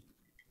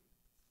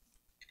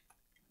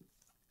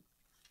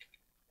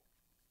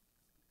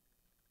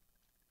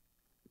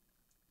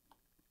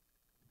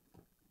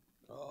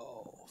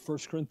 Oh, 1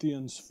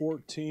 Corinthians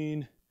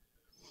 14.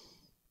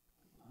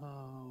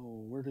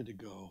 Oh, where did it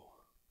go?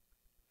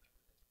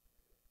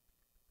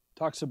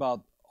 Talks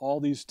about all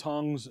these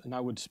tongues, and I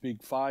would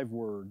speak 5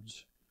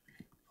 words.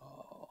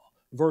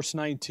 Verse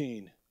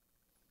 19.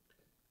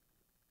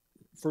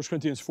 1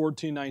 Corinthians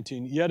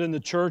 14:19. Yet in the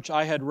church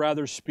I had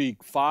rather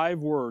speak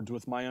 5 words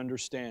with my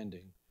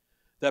understanding,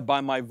 that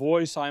by my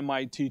voice I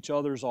might teach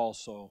others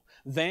also,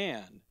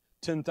 than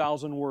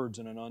 10,000 words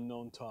in an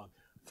unknown tongue.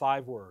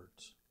 5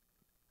 words.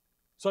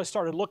 So I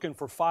started looking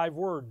for 5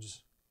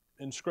 words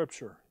in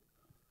Scripture.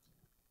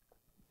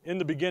 In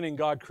the beginning,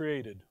 God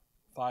created.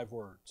 5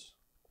 words.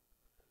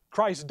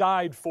 Christ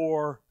died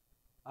for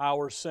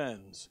our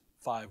sins.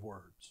 5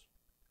 words.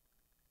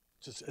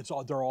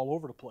 They're all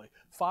over the place.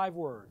 5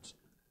 words.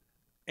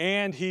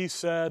 And He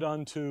said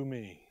unto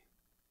me.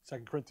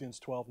 2 Corinthians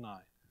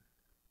 12:9.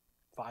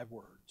 5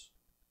 words.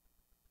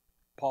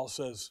 Paul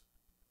says,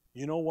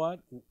 you know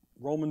what?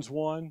 Romans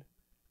 1.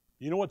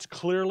 You know what's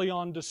clearly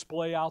on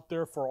display out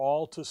there for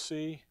all to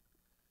see?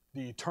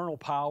 The eternal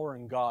power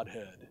and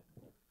Godhead.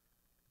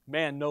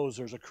 Man knows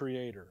there's a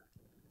Creator.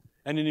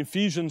 And in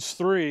Ephesians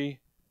 3,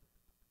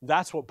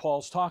 that's what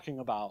Paul's talking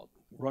about.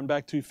 Run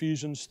back to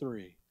Ephesians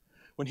 3.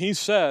 When he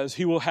says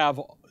He will have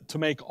to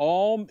make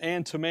all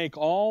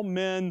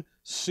men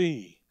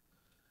see.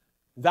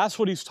 That's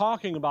what he's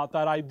talking about,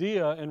 that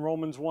idea in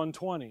Romans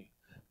 1:20.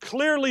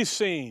 Clearly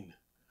seen.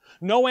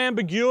 No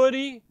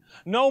ambiguity,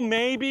 no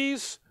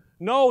maybes,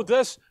 no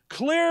this.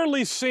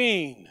 Clearly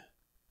seen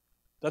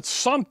that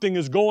something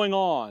is going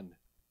on.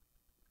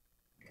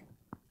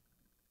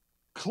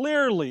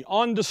 Clearly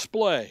on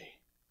display.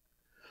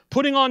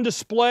 Putting on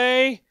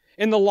display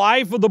in the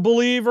life of the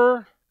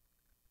believer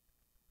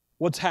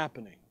what's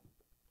happening.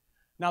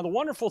 Now, the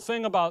wonderful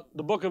thing about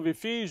the book of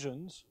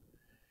Ephesians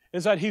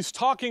is that he's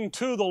talking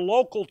to the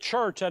local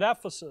church at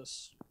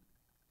Ephesus.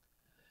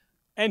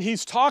 And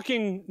he's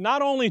talking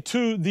not only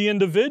to the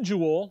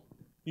individual,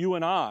 you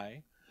and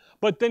I,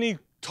 but then he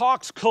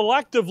talks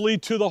collectively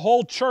to the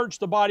whole church,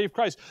 the body of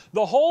Christ.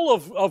 The whole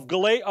of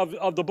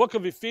the book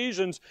of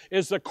Ephesians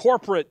is the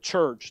corporate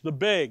church, the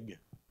big.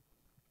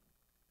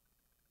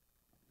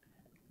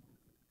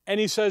 And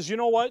he says, you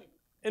know what?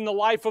 In the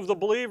life of the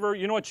believer,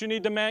 you know what you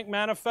need to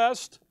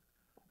manifest?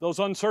 Those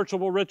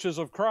unsearchable riches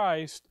of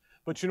Christ.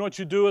 But you know what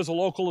you do as a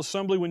local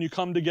assembly when you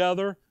come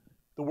together?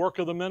 The work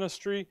of the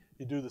ministry,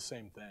 you do the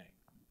same thing.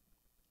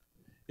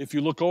 If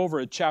you look over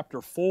at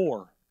chapter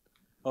 4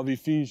 of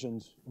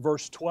Ephesians,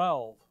 verse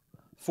 12,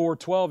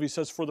 4:12, he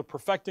says, for the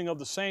perfecting of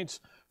the saints,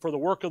 for the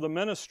work of the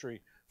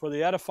ministry, for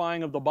the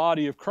edifying of the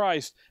body of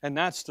Christ, and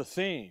that's the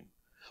theme.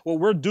 What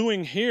we're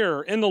doing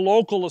here in the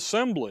local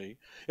assembly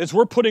is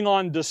we're putting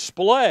on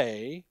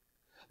display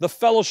the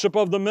fellowship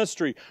of the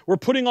mystery. We're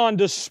putting on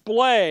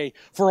display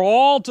for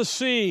all to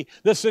see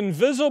this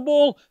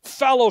invisible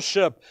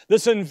fellowship,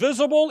 this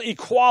invisible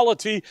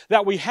equality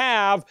that we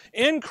have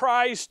in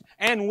Christ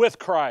and with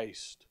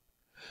Christ.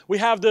 We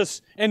have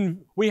this,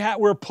 and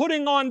we're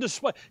putting on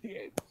display.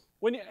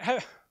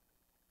 Have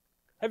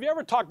you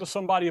ever talked to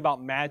somebody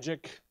about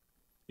magic?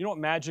 You know what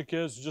magic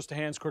is? Just a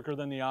hand's quicker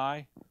than the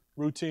eye.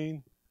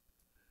 Routine.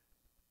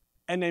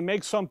 And they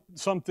make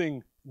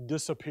something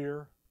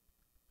disappear.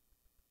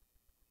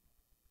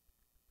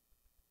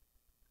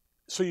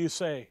 So you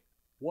say,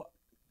 "What?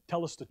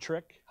 Tell us the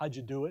trick. How'd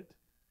you do it?"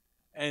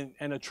 And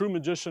a true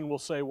magician will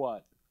say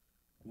what?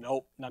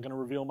 Nope, not going to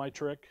reveal my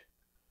trick.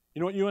 You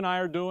know what you and I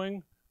are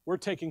doing? We're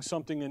taking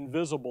something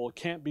invisible, it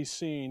can't be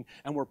seen,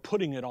 and we're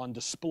putting it on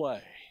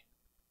display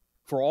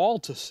for all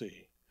to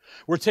see.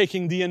 We're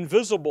taking the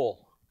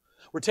invisible.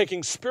 We're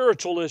taking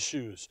spiritual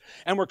issues,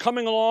 and we're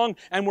coming along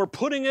and we're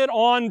putting it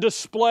on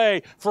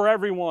display for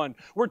everyone.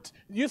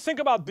 You think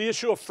about the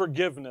issue of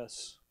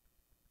forgiveness.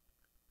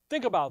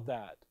 Think about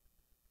that.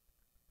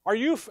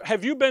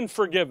 Have you been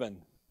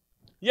forgiven?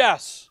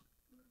 Yes.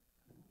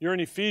 You're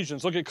in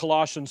Ephesians. Look at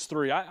Colossians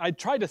 3. I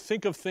tried to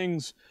think of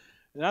things,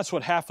 and that's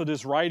what half of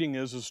this writing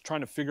is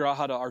trying to figure out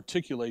how to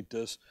articulate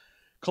this.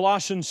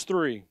 Colossians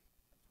 3.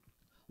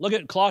 Look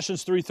at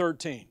Colossians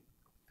 3:13.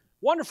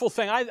 Wonderful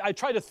thing. I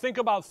try to think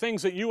about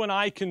things that you and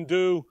I can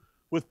do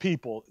with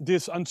people,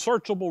 this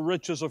unsearchable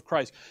riches of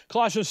Christ.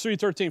 Colossians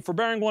 3:13,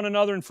 forbearing one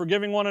another and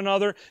forgiving one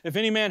another, if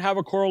any man have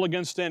a quarrel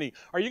against any.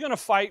 Are you going to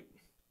fight?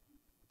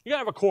 You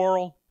going to have a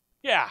quarrel?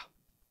 Yeah.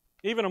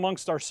 Even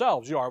amongst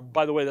ourselves. You are.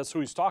 By the way, that's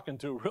who he's talking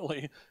to,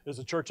 really, is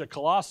the church at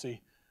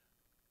Colossae.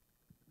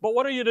 But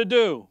what are you to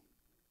do?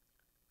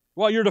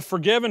 Well, you're to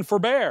forgive and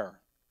forbear.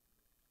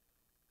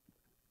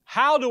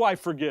 How do I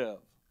forgive?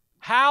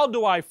 How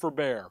do I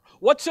forbear?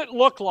 What's it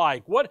look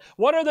like? What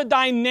are the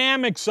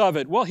dynamics of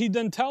it? Well, he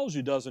then tells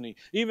you, doesn't he?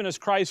 Even as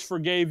Christ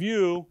forgave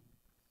you,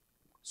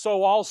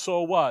 so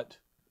also what?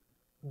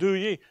 Do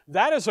ye.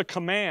 That is a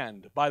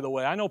command, by the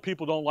way. I know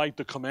people don't like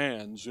the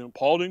commands. You know,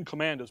 Paul didn't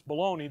command us.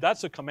 Baloney.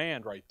 That's a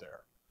command right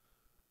there.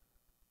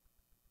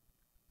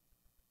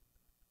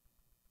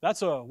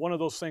 That's one of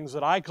those things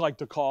that I like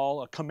to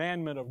call a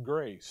commandment of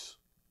grace.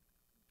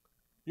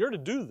 You're to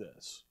do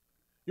this.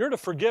 You're to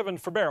forgive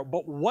and forbear.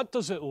 But what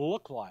does it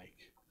look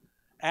like?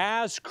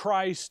 As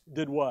Christ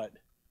did what?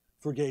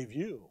 Forgave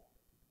you.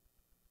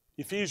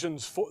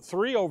 Ephesians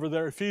 3 over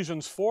there,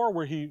 Ephesians 4,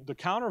 where the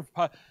counter,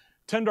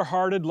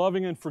 tender-hearted,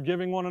 loving and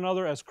forgiving one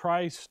another as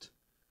Christ.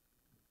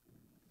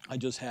 I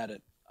just had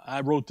it. I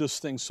wrote this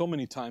thing so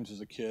many times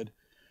as a kid.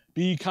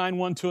 Be ye kind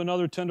one to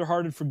another,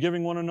 tender-hearted,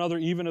 forgiving one another,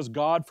 even as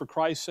God for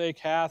Christ's sake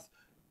hath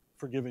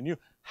forgiven you.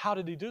 How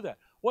did he do that?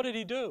 What did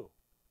he do?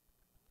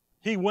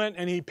 He went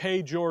and he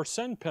paid your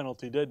sin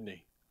penalty, didn't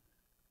he?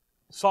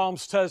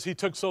 Psalms says he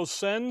took those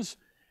sins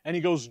and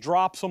he goes,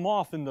 drops them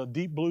off in the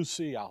deep blue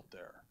sea out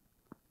there.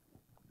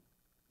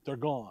 They're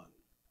gone.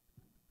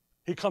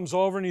 He comes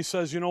over and he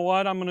says, you know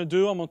what I'm going to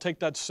do? I'm going to take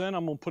that sin,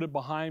 I'm going to put it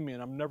behind me,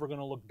 and I'm never going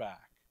to look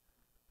back.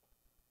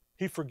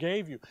 He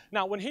forgave you.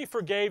 Now, when he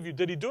forgave you,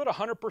 did he do it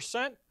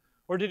 100%?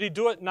 Or did he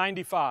do it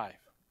 95?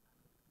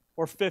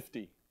 Or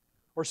 50?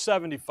 Or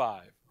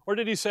 75? Or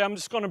did he say, I'm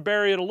just going to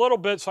bury it a little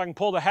bit so I can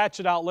pull the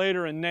hatchet out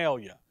later and nail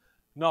you?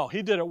 No,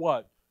 he did it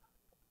what?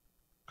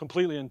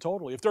 Completely and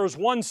totally. If there was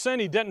one sin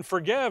he didn't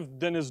forgive,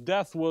 then his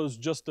death was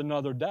just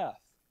another death.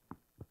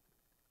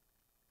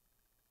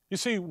 You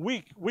see,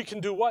 we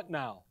can do what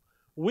now?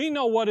 We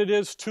know what it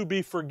is to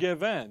be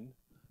forgiven,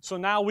 so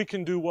now we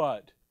can do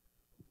what?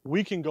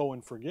 We can go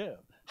and forgive.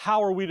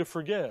 How are we to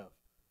forgive?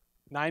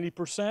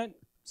 90%?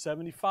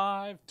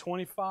 75?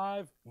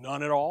 25?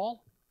 None at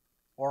all?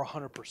 Or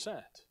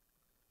 100%?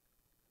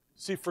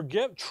 See,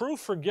 true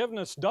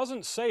forgiveness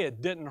doesn't say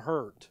it didn't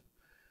hurt.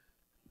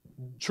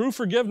 True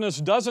forgiveness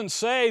doesn't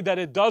say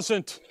that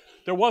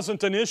there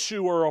wasn't an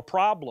issue or a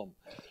problem.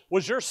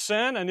 Was your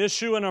sin an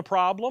issue and a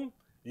problem?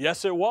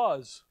 Yes, it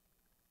was.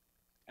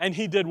 And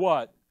he did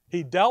what?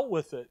 He dealt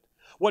with it.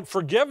 What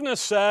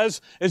forgiveness says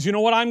is, you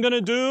know what I'm going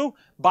to do?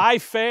 By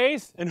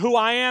faith and who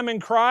I am in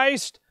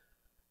Christ,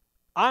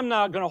 I'm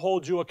not going to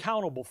hold you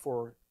accountable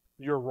for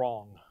your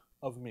wrong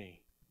of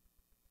me.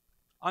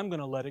 I'm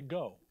going to let it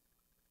go.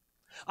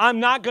 I'm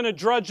not going to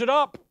drudge it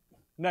up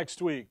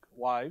next week,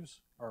 wives.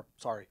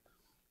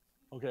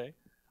 Okay?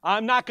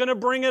 I'm not going to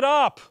bring it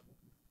up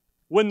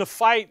when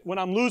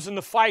I'm losing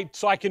the fight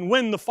so I can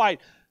win the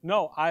fight.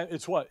 No,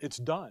 it's what? It's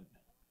done.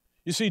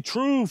 You see,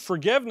 true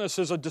forgiveness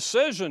is a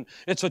decision.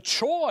 It's a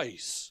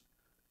choice.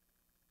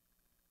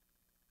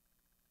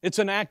 It's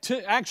an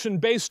action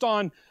based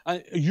on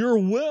your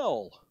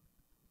will.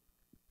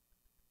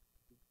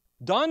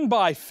 Done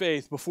by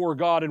faith before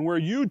God, and where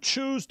you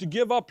choose to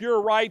give up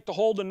your right to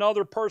hold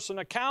another person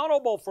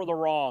accountable for the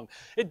wrong.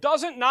 It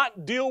doesn't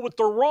not deal with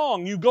the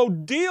wrong. You go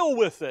deal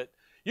with it.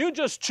 You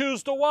just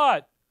choose to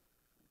what?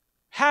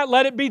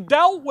 Let it be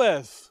dealt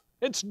with.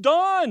 It's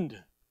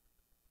done.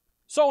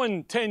 So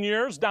in 10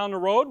 years down the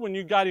road, when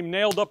you got him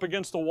nailed up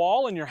against the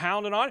wall and you're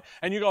hounding on it,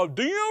 and you go,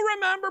 do you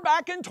remember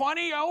back in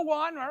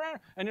 2001?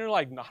 And you're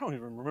like, no, I don't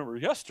even remember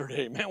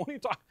yesterday, man. What are you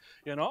talking?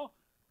 You know?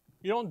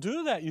 You don't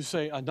do that. You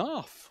say,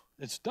 enough.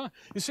 It's done.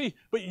 You see,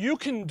 but you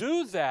can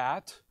do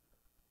that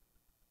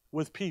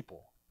with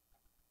people.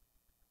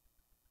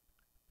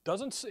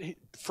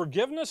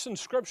 Forgiveness in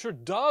Scripture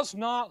does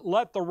not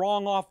let the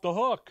wrong off the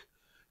hook.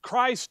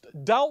 Christ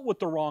dealt with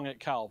the wrong at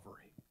Calvary.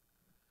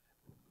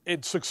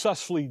 It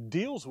successfully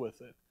deals with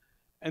it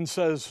and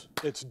says,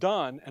 it's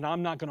done, and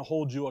I'm not going to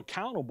hold you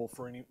accountable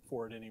for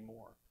it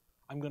anymore.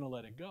 I'm going to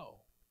let it go.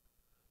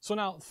 So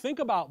now think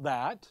about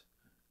that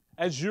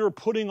as you're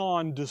putting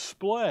on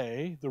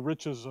display the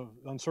riches of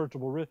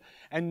unsearchable riches,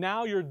 and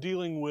now you're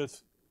dealing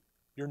with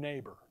your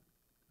neighbor.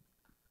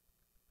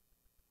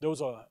 There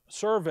was a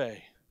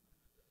survey.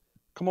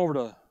 Come over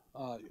to,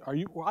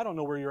 I don't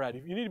know where you're at.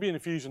 You need to be in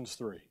Ephesians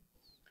 3.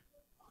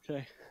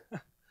 Okay?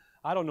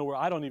 I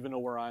don't even know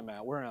where I'm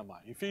at. Where am I?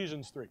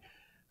 Ephesians 3.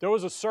 There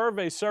was a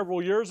survey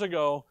several years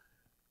ago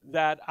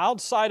that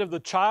outside of the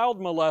child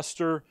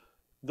molester,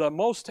 the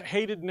most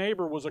hated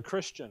neighbor was a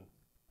Christian.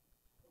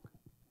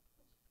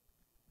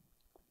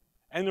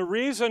 And the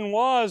reason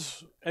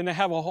was, and they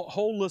have a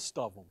whole list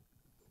of them,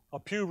 a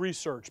Pew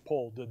Research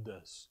poll did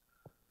this,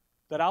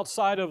 that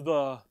outside of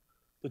the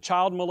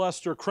child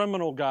molester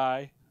criminal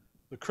guy,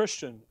 the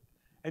Christian,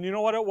 and you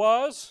know what it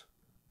was?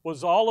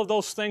 was all of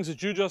those things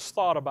that you just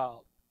thought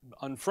about.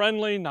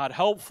 Unfriendly, not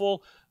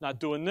helpful, not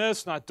doing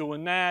this, not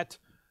doing that,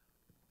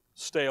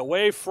 stay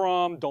away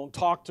from, don't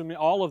talk to me,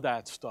 all of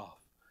that stuff.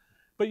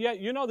 But yet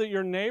you know that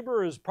your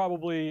neighbor is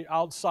probably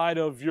outside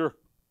of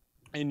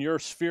in your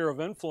sphere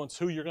of influence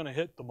who you're going to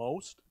hit the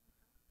most.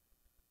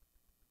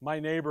 My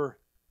neighbor,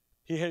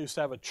 he used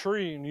to have a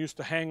tree and used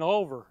to hang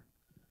over.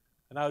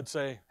 And I would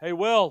say, hey,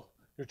 Will,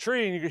 your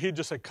tree. And he'd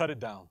just say, cut it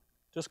down.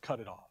 Just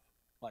cut it off.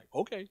 Like,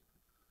 okay.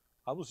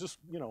 I was just,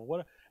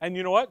 what? And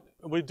you know what?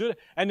 We did it.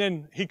 And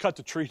then he cut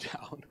the tree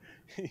down.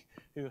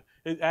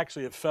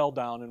 It fell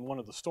down in one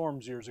of the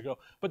storms years ago.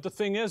 But the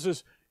thing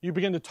is you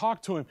begin to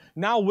talk to him.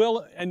 Now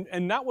Will, and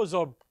it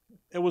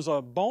was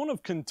a bone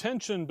of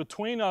contention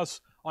between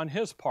us on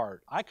his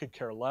part. I could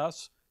care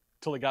less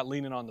till he got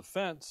leaning on the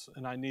fence,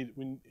 and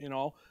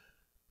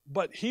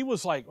but he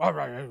was like,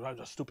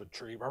 a stupid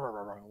tree.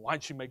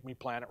 Why'd she make me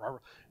plant it?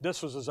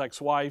 This was his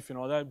ex-wife,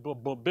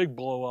 that big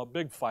blow up,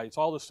 big fights,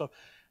 all this stuff.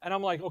 And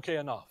I'm like, okay,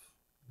 enough.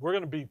 We're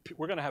going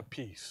to have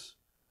peace.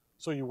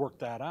 So you work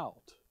that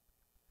out.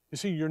 You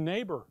see, your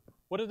neighbor,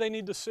 what do they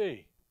need to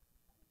see?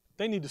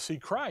 They need to see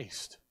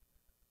Christ.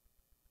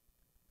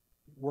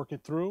 Work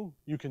it through.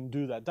 You can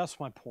do that. That's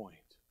my point.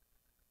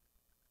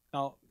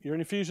 Now, you're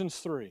in Ephesians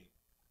 3.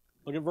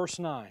 Look at verse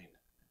 9.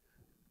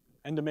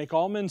 And to make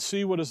all men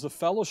see what is the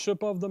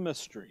fellowship of the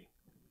mystery,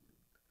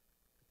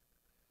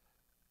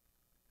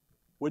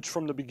 which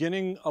from the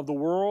beginning of the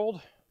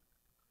world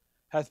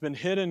hath been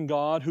hid in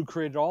God, who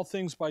created all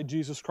things by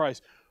Jesus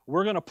Christ.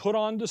 We're going to put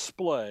on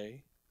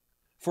display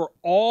for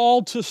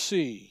all to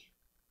see,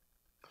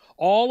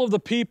 all of the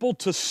people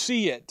to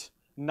see it,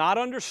 not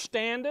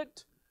understand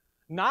it,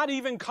 not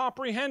even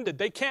comprehend it.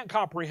 They can't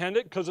comprehend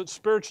it because it's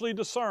spiritually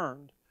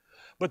discerned.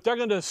 But they're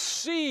going to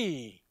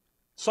see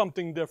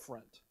something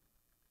different.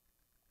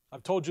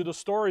 I've told you the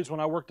stories when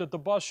I worked at the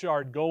bus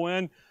yard. Go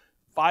in,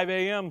 5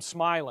 a.m.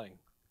 smiling.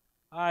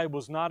 I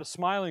was not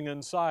smiling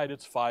inside.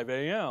 It's 5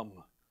 a.m.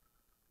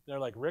 They're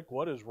like, Rick,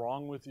 what is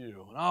wrong with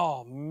you?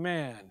 Oh,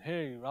 man,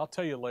 hey, I'll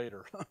tell you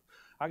later.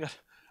 I got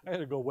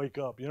to go wake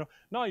up,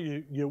 No,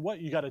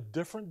 you got a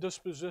different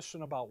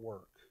disposition about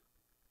work.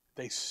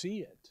 They see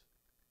it.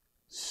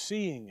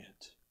 Seeing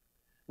it.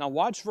 Now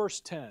watch verse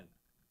 10.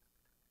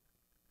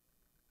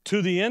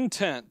 To the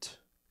intent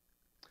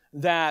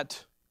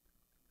that,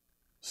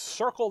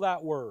 circle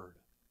that word,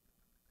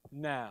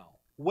 now.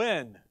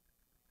 When?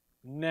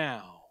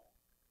 Now.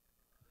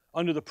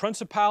 Under the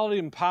principality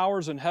and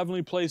powers in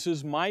heavenly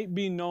places might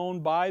be known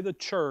by the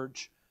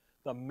church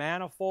the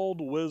manifold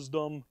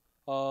wisdom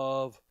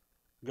of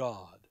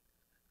God.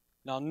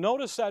 Now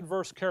notice that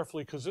verse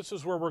carefully, because this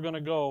is where we're going to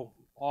go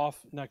off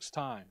next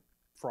time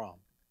from.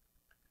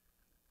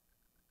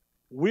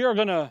 We are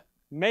going to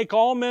make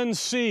all men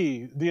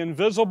see the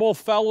invisible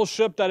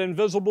fellowship, that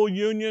invisible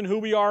union, who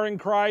we are in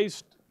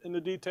Christ, in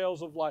the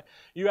details of life.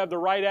 You have the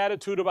right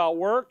attitude about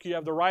work. You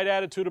have the right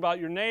attitude about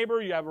your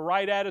neighbor. You have a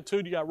right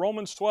attitude. You got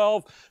Romans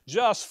 12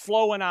 just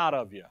flowing out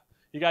of you.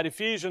 You got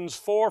Ephesians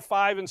 4,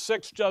 5, and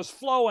 6 just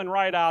flowing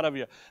right out of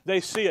you.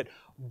 They see it.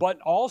 But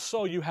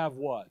also you have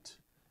what?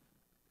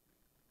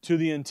 To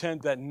the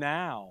intent that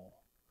now,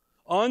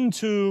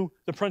 unto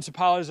the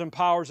principalities and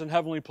powers in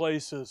heavenly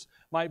places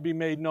might be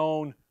made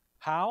known.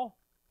 How?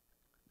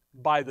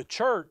 By the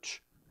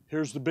church.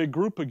 Here's the big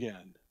group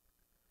again.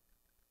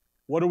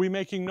 What are we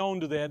making known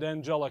to that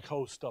angelic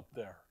host up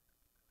there?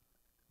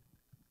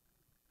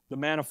 The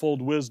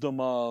manifold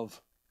wisdom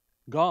of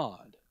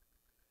God.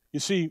 You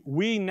see,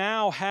 we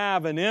now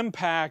have an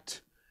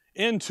impact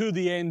into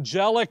the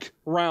angelic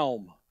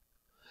realm,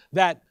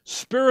 that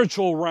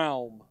spiritual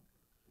realm.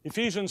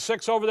 Ephesians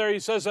 6 over there, he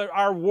says that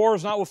our war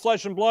is not with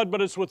flesh and blood,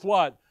 but it's with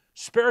what?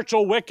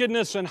 Spiritual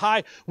wickedness and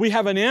high. We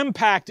have an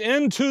impact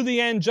into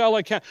the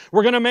angelic.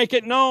 We're going to make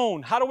it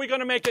known. How are we going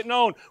to make it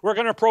known? We're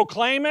going to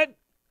proclaim it,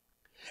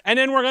 and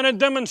then we're going to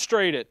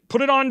demonstrate it,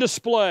 put it on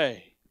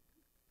display.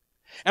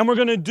 And we're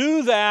going to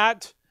do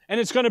that, and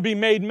it's going to be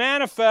made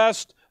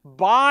manifest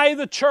by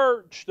the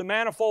church, the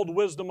manifold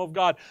wisdom of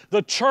God.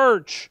 The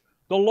church,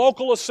 the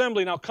local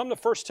assembly. Now come to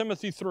 1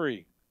 Timothy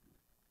 3.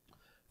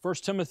 1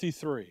 Timothy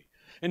 3.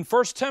 In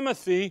 1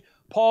 Timothy,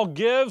 Paul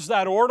gives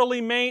that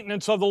orderly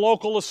maintenance of the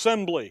local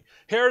assembly.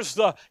 Here's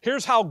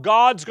how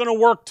God's going to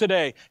work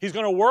today. He's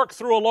going to work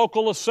through a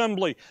local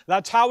assembly.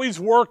 That's how He's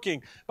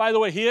working. By the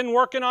way, He isn't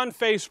working on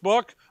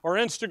Facebook or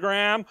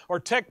Instagram or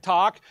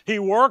TikTok. He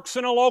works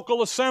in a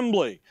local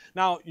assembly.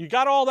 Now, you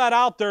got all that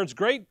out there. It's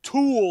great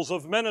tools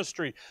of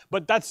ministry,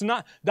 but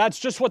that's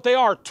just what they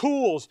are,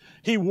 tools.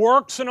 He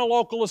works in a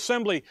local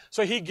assembly,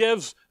 so He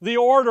gives the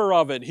order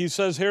of it. He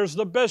says, here's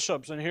the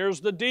bishops and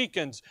here's the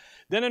deacons.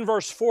 Then in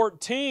verse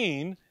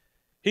 14,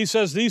 he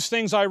says, these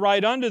things I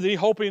write unto thee,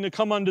 hoping to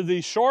come unto thee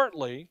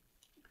shortly.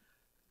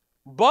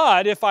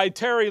 But if I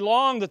tarry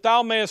long, that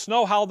thou mayest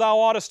know how thou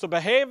oughtest to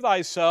behave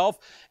thyself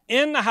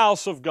in the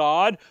house of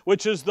God,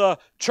 which is the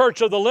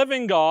church of the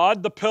living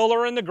God, the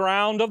pillar and the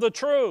ground of the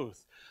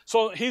truth.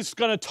 So he's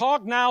going to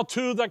talk now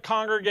to the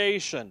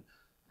congregation.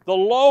 The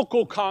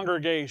local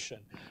congregation.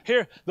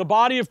 Here, the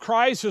body of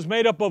Christ is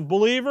made up of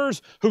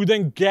believers who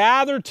then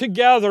gather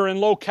together in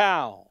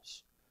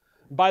locales.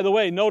 By the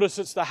way, notice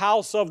it's the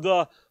house of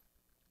the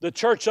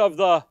church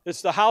of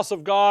it's the house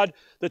of God,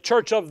 the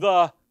church of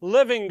the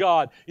living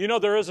God. You know,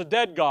 there is a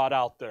dead God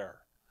out there.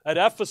 At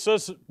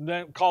Ephesus,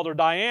 they called her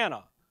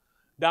Diana.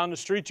 Down the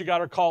street, you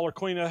got her call her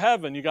Queen of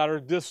Heaven. You got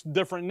her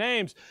different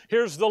names.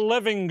 Here's the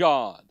living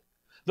God.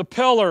 The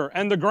pillar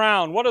and the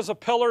ground. What does a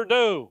pillar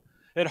do?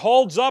 It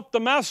holds up the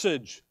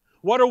message.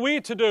 What are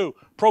we to do?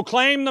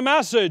 Proclaim the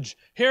message.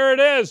 Here it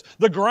is,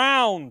 the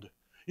ground.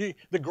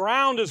 The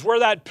ground is where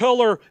that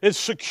pillar is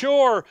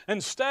secure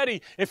and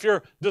steady. If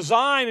your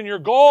design and your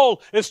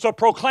goal is to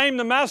proclaim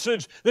the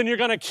message, then you're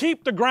going to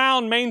keep the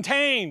ground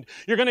maintained.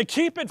 You're going to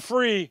keep it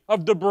free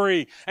of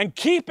debris and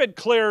keep it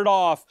cleared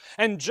off.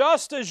 And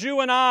just as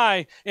you and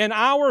I, in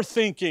our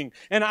thinking,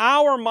 in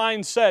our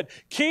mindset,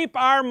 keep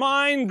our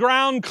mind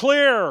ground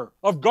clear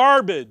of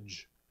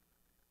garbage.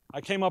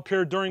 I came up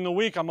here during the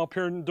week. I'm up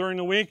here during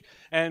the week,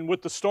 and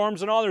with the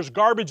storms and all, there's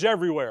garbage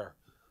everywhere.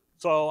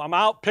 So I'm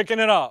out picking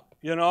it up.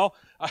 You know,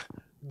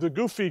 the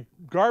goofy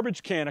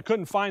garbage can, I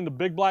couldn't find the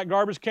big black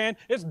garbage can.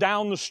 It's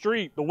down the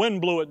street. The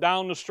wind blew it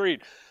down the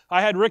street.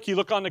 I had Ricky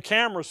look on the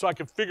camera so I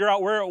could figure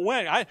out where it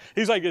went.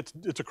 He's like,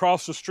 it's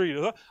across the street.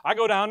 I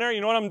go down there, you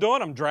know what I'm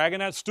doing? I'm dragging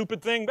that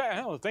stupid thing back.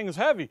 Hell, the thing is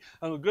heavy.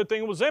 And the good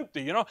thing it was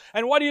empty, you know.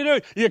 And what do?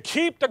 You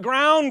keep the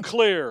ground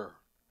clear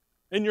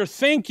in your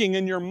thinking,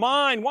 in your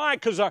mind. Why?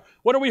 Because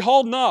what are we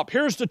holding up?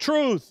 Here's the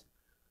truth.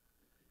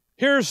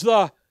 Here's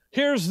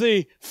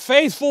the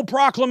faithful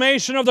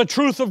proclamation of the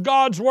truth of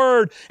God's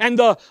Word and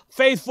the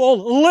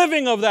faithful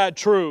living of that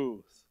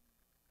truth.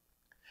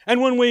 And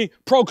when we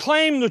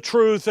proclaim the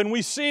truth and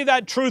we see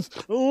that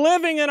truth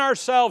living in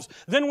ourselves,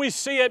 then we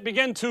see it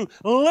begin to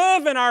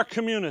live in our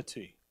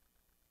community.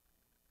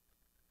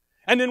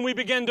 And then we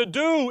begin to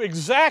do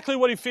exactly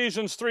what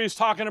Ephesians 3 is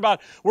talking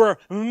about. We're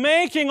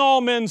making all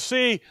men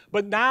see,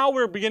 but now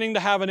we're beginning to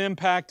have an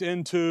impact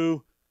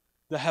into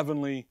the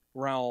heavenly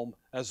realm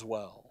as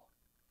well.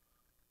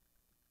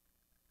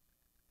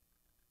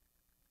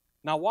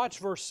 Now watch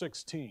verse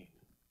 16.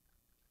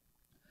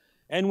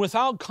 And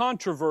without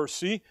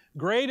controversy,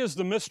 great is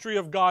the mystery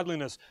of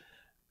godliness.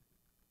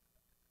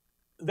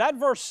 That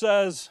verse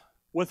says,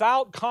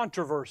 without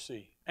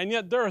controversy. And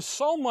yet there is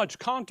so much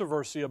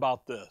controversy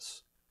about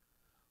this.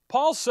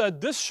 Paul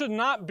said this should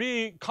not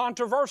be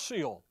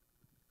controversial.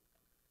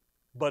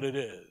 But it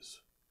is.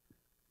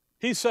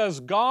 He says,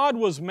 God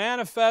was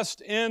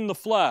manifest in the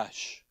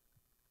flesh.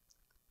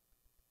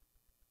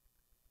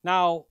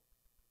 Now,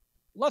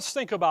 let's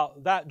think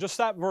about that, just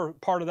that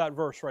part of that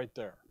verse right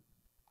there.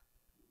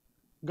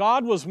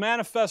 God was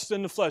manifest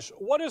in the flesh.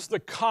 What is the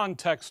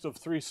context of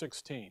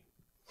 3:16?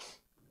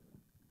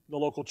 The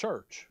local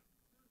church.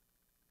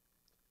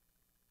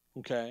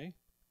 Okay.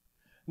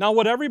 Now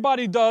what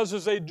everybody does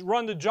is they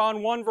run to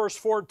John 1 verse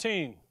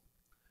 14,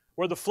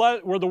 where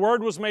the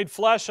Word was made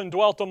flesh and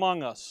dwelt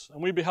among us,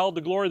 and we beheld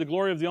the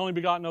glory of the only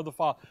begotten of the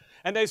Father.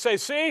 And they say,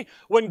 see,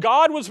 when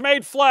God was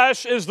made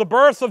flesh is the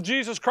birth of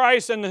Jesus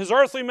Christ and His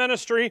earthly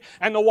ministry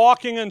and the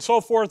walking and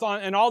so forth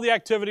and all the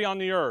activity on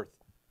the earth.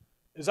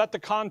 Is that the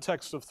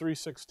context of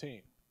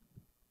 3:16?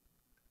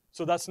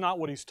 So that's not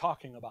what he's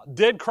talking about.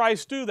 Did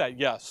Christ do that?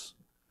 Yes.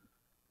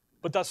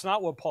 But that's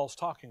not what Paul's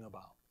talking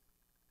about.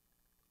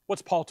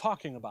 What's Paul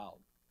talking about?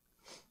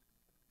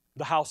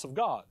 The house of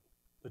God,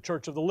 the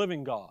church of the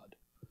living God,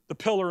 the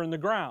pillar in the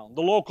ground,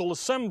 the local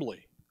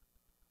assembly.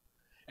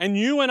 And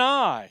you and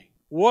I,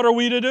 what are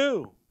we to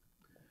do?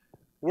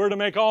 We're to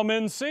make all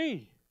men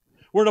see.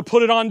 We're to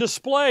put it on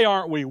display,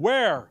 aren't we?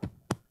 Where?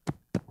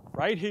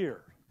 Right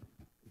here.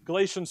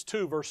 Galatians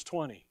 2, verse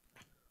 20.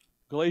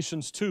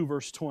 Galatians 2,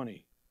 verse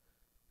 20.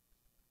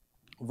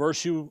 A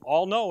verse you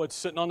all know, it's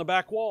sitting on the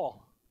back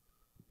wall.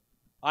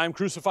 I am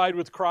crucified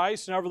with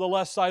Christ,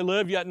 nevertheless I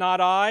live, yet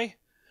not I,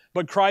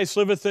 but Christ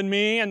liveth in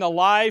me, and the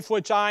life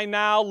which I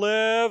now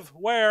live,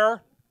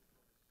 where?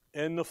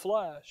 In the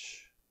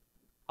flesh.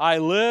 I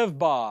live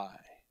by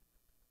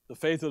the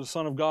faith of the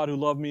Son of God who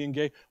loved me and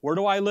gave. Where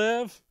do I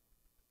live?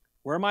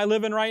 Where am I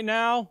living right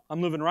now?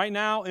 I'm living right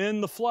now in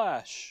the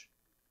flesh.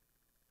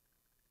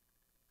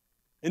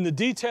 In the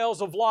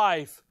details of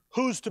life,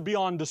 who's to be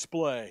on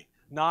display?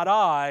 Not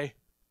I,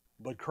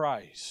 but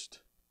Christ.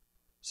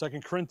 2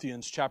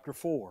 Corinthians chapter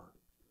 4.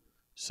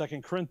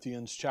 2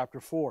 Corinthians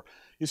chapter 4.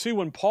 You see,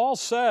 when Paul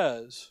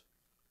says,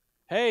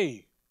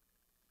 hey,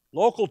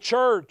 local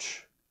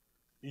church,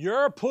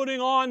 you're putting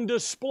on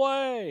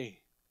display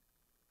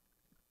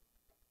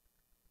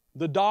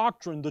the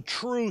doctrine, the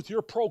truth,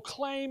 you're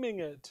proclaiming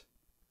it.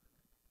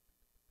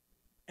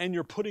 And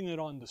you're putting it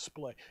on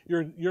display.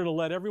 You're to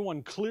let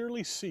everyone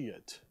clearly see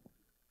it.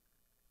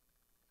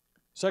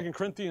 2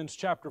 Corinthians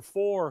chapter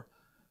 4,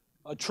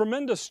 a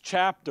tremendous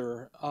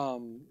chapter.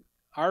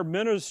 Our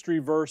ministry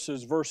verse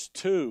is verse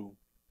 2.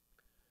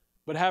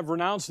 But have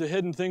renounced the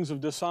hidden things of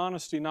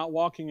dishonesty, not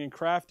walking in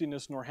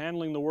craftiness, nor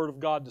handling the word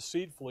of God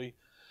deceitfully,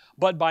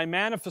 but by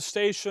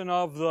manifestation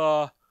of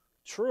the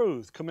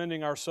truth,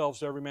 commending ourselves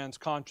to every man's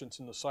conscience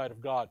in the sight of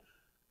God.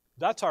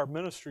 That's our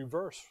ministry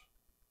verse.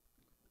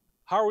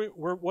 How are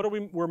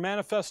we're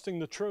manifesting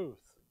the truth.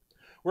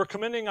 We're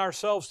commending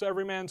ourselves to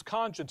every man's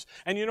conscience.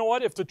 And you know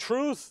what? If the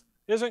truth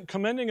isn't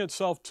commending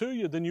itself to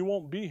you, then you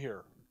won't be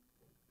here.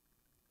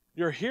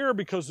 You're here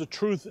because the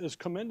truth is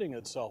commending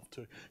itself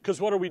to you.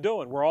 Because what are we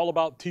doing? We're all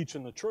about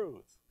teaching the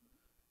truth.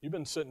 You've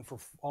been sitting for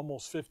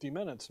almost 50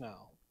 minutes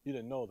now. You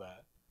didn't know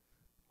that.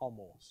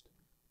 Almost.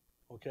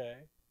 Okay?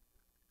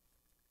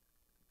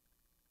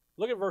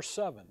 Look at verse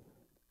 7.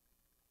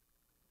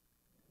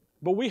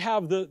 But we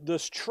have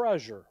this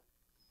treasure.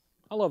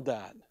 I love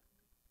that.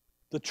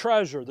 The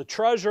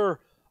treasure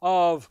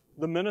of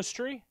the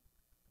ministry,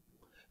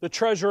 the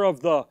treasure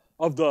of the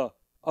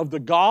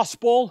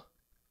gospel,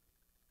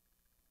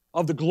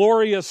 of the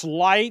glorious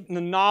light and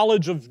the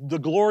knowledge of the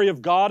glory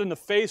of God in the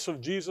face of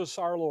Jesus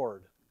our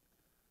Lord.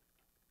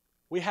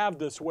 We have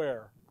this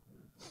where?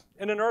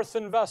 In an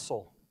earthen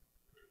vessel.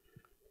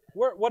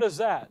 What is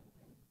that?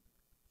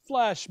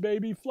 Flesh,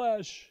 baby,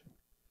 flesh.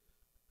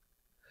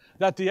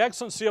 That the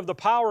excellency of the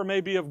power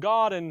may be of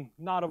God and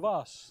not of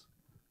us.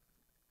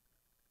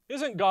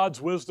 Isn't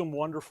God's wisdom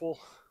wonderful?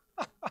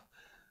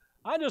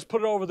 I just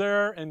put it over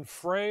there in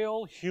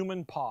frail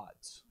human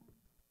pots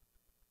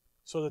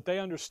so that they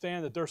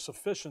understand that their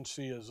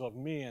sufficiency is of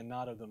me and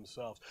not of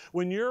themselves.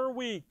 When you're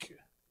weak,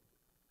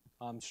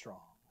 I'm strong.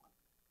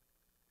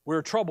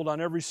 We're troubled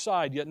on every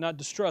side, yet not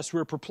distressed.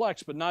 We're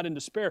perplexed, but not in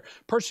despair.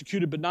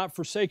 Persecuted, but not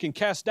forsaken.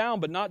 Cast down,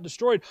 but not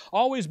destroyed.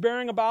 Always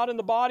bearing about in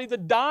the body the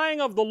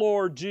dying of the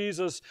Lord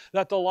Jesus,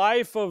 that the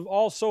life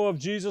also of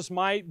Jesus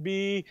might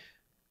be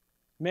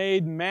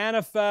made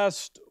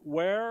manifest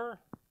where?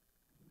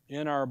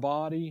 In our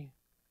body.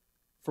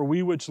 For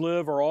we which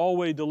live are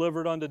always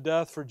delivered unto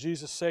death for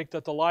Jesus' sake,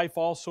 that the life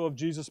also of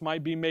Jesus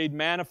might be made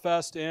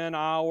manifest in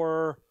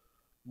our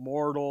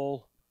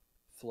mortal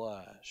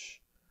flesh.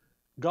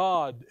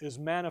 God is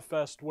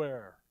manifest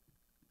where?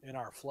 In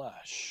our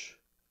flesh.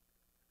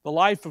 The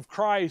life of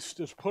Christ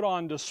is put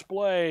on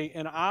display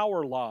in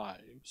our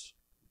lives.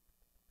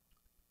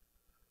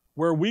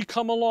 Where we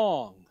come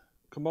along,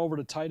 come over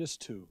to Titus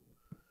 2.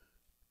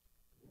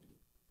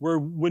 Where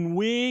when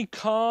we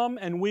come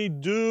and we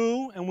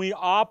do and we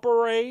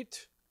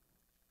operate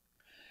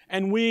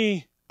and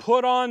we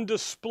put on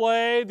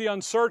display the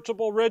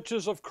unsearchable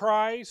riches of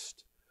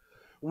Christ,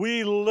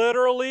 we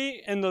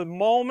literally, in the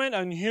moment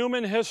in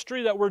human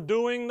history that we're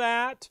doing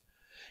that,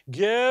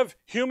 give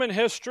human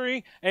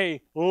history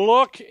a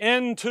look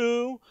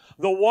into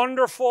the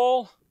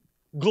wonderful,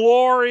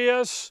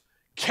 glorious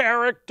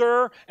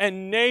character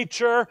and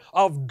nature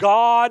of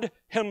God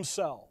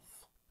Himself.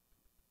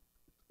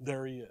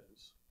 There He is.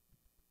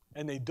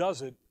 And He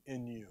does it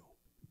in you.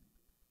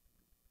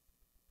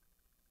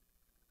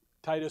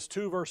 Titus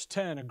 2 verse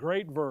 10, a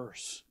great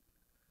verse.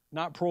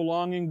 Not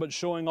prolonging, but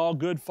showing all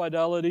good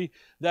fidelity,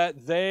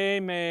 that they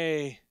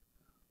may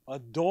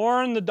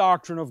adorn the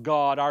doctrine of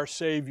God, our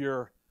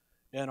Savior,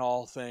 in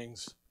all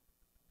things.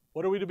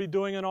 What are we to be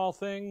doing in all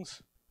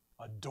things?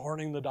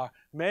 Adorning the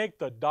doctrine. Make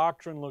the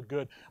doctrine look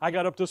good. I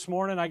got up this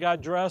morning, I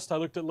got dressed, I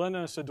looked at Linda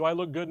and I said, do I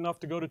look good enough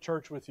to go to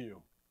church with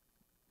you?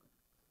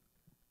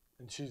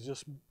 And she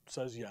just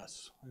says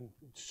yes, and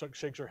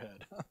shakes her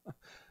head.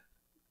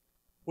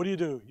 What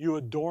do? You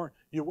adorn,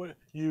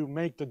 you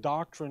make the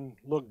doctrine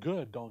look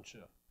good, don't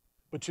you?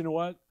 But you know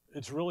what?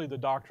 It's really the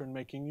doctrine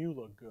making you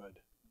look good.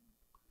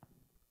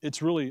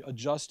 It's really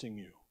adjusting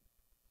you.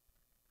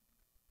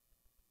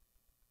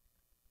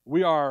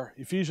 We are,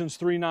 Ephesians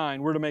 3:9,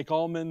 we're to make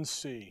all men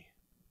see.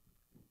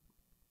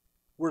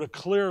 We're to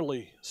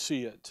clearly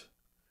see it,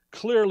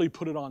 clearly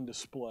put it on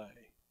display.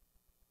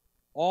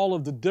 All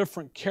of the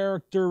different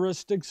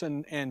characteristics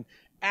and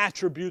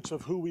attributes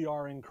of who we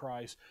are in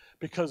Christ,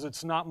 because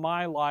it's not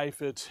my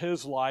life, it's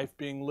His life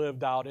being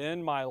lived out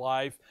in my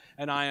life,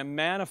 and I am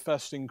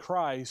manifesting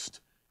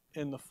Christ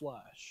in the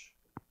flesh.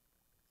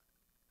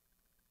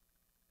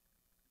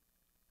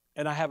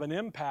 And I have an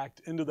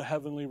impact into the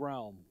heavenly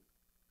realm.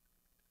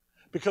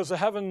 Because the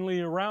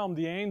heavenly realm,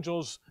 the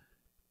angels,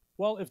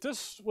 well, if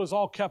this was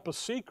all kept a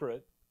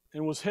secret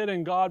and was hid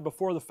in God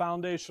before the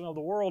foundation of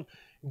the world,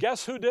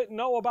 guess who didn't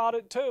know about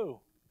it too?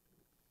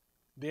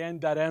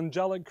 That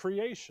angelic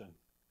creation.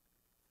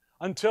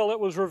 Until it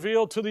was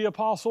revealed to the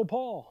Apostle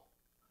Paul,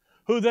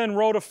 who then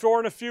wrote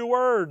a few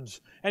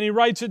words, and he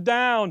writes it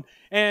down,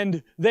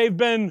 and they've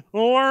been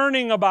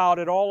learning about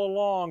it all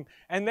along,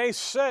 and they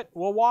sit,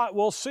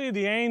 we'll see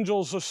the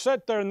angels will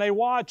sit there and they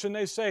watch and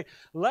they say,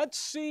 let's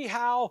see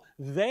how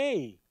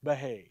they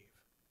behave.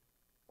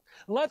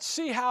 Let's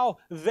see how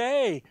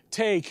they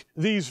take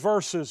these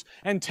verses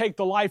and take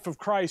the life of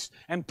Christ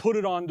and put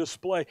it on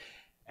display.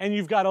 And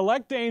you've got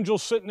elect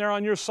angels sitting there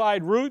on your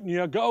side rooting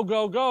you, go,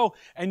 go, go.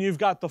 And you've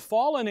got the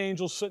fallen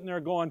angels sitting there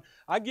going,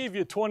 I give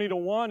you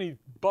 20-1. He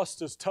busts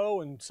his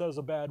toe and says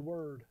a bad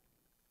word.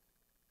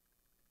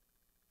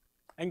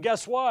 And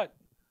guess what?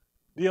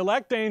 The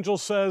elect angel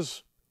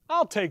says,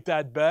 I'll take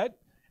that bet.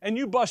 And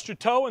you bust your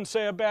toe and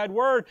say a bad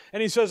word.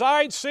 And he says, all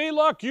right, see,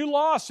 look, you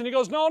lost. And he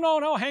goes,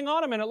 no, hang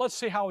on a minute. Let's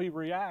see how he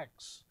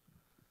reacts.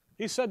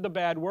 He said the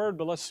bad word,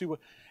 but let's see what.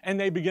 And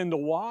they begin to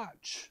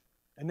watch.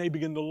 And they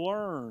begin to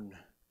learn.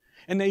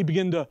 And they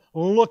begin to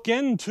look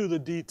into the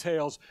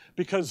details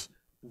because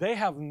they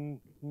have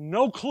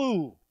no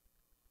clue.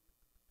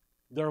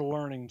 They're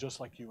learning just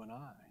like you and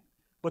I.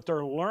 But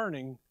they're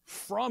learning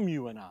from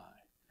you and I.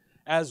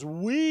 As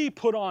we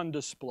put on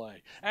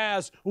display,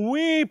 as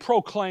we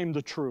proclaim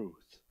the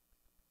truth.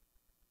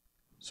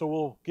 So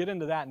we'll get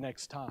into that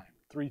next time,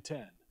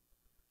 3:10.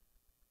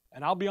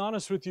 And I'll be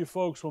honest with you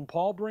folks, when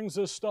Paul brings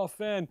this stuff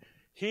in,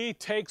 he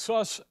takes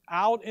us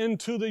out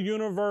into the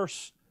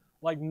universe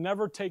like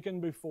never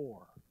taken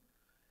before.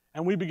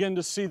 And we begin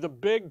to see the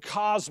big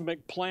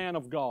cosmic plan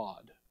of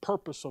God,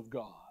 purpose of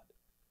God.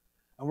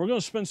 And we're going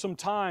to spend some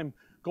time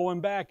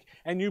going back.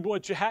 And you know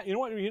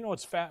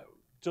what's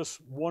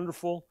just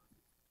wonderful?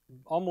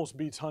 Almost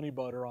beats honey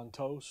butter on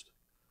toast.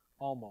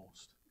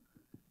 Almost.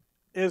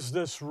 Is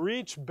this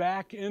reach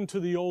back into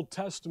the Old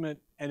Testament,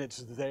 and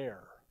it's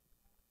there.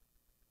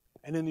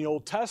 And in the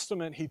Old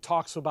Testament, he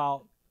talks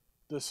about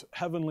this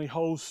heavenly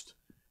host,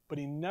 but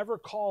he never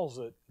calls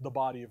it the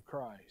body of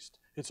Christ.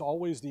 It's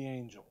always the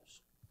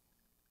angels.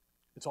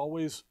 It's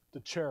always the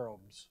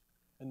cherubs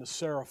and the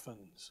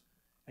seraphims.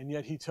 And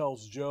yet he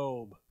tells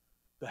Job,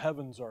 the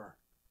heavens are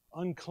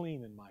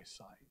unclean in my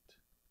sight.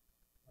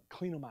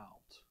 Clean them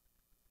out.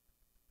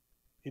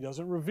 He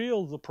doesn't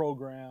reveal the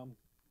program.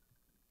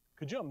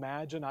 Could you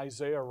imagine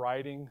Isaiah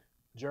writing,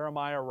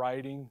 Jeremiah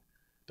writing,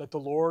 that the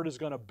Lord is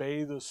going to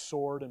bathe his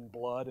sword in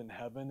blood in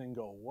heaven and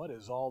go, what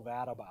is all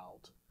that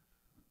about?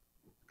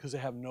 Because they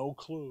have no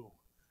clue.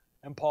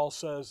 And Paul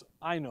says,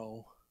 I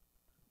know,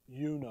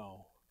 you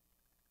know.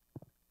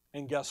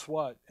 And guess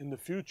what? In the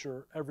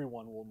future,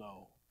 everyone will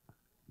know.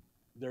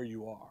 There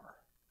you are.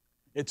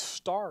 It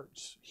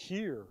starts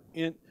here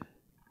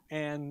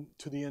and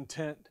to the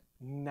intent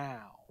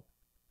now.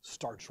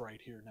 Starts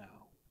right here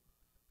now.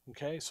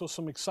 Okay, so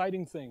some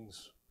exciting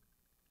things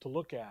to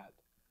look at.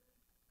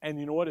 And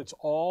you know what? It's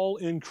all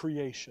in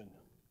creation.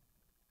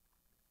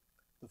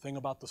 The thing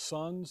about the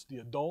sons, the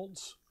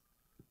adults,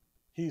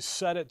 He's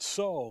set it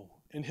so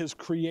in His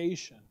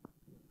creation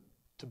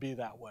to be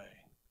that way.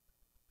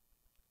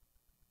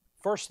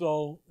 First,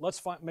 though,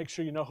 let's make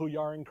sure you know who you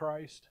are in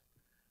Christ.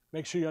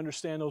 Make sure you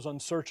understand those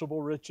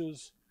unsearchable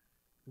riches.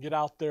 Get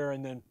out there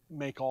and then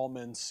make all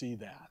men see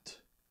that.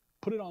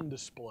 Put it on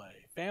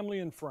display. Family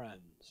and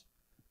friends.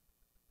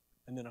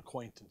 And then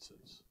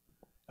acquaintances.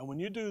 And when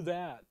you do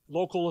that,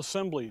 local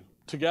assembly,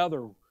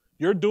 together,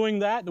 you're doing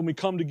that, then we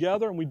come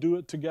together and we do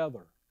it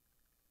together.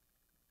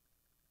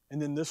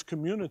 And in this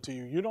community,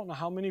 you don't know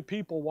how many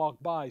people walk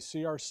by,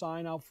 see our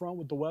sign out front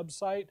with the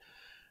website,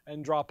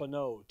 and drop a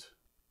note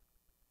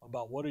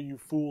about what are you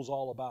fools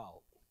all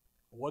about?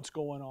 What's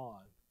going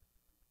on?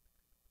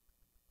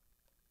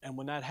 And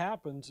when that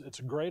happens, it's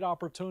a great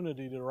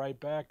opportunity to write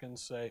back and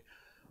say,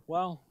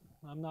 well,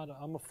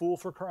 I'm a fool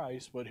for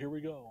Christ, but here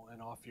we go,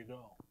 and off you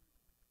go.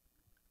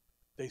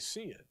 They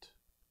see it.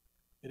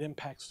 It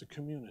impacts the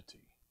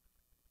community.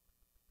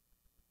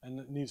 And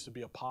it needs to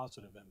be a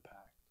positive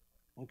impact.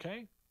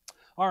 Okay?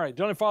 All right.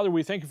 Heavenly Father,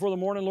 we thank you for the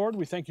morning, Lord.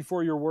 We thank you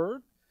for your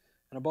word.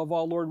 And above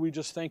all, Lord, we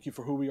just thank you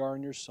for who we are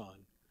in your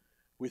Son.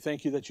 We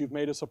thank you that you've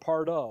made us a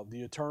part of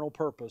the eternal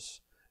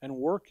purpose and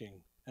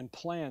working and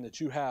plan that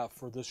you have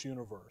for this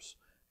universe.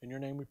 In your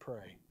name we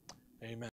pray. Amen.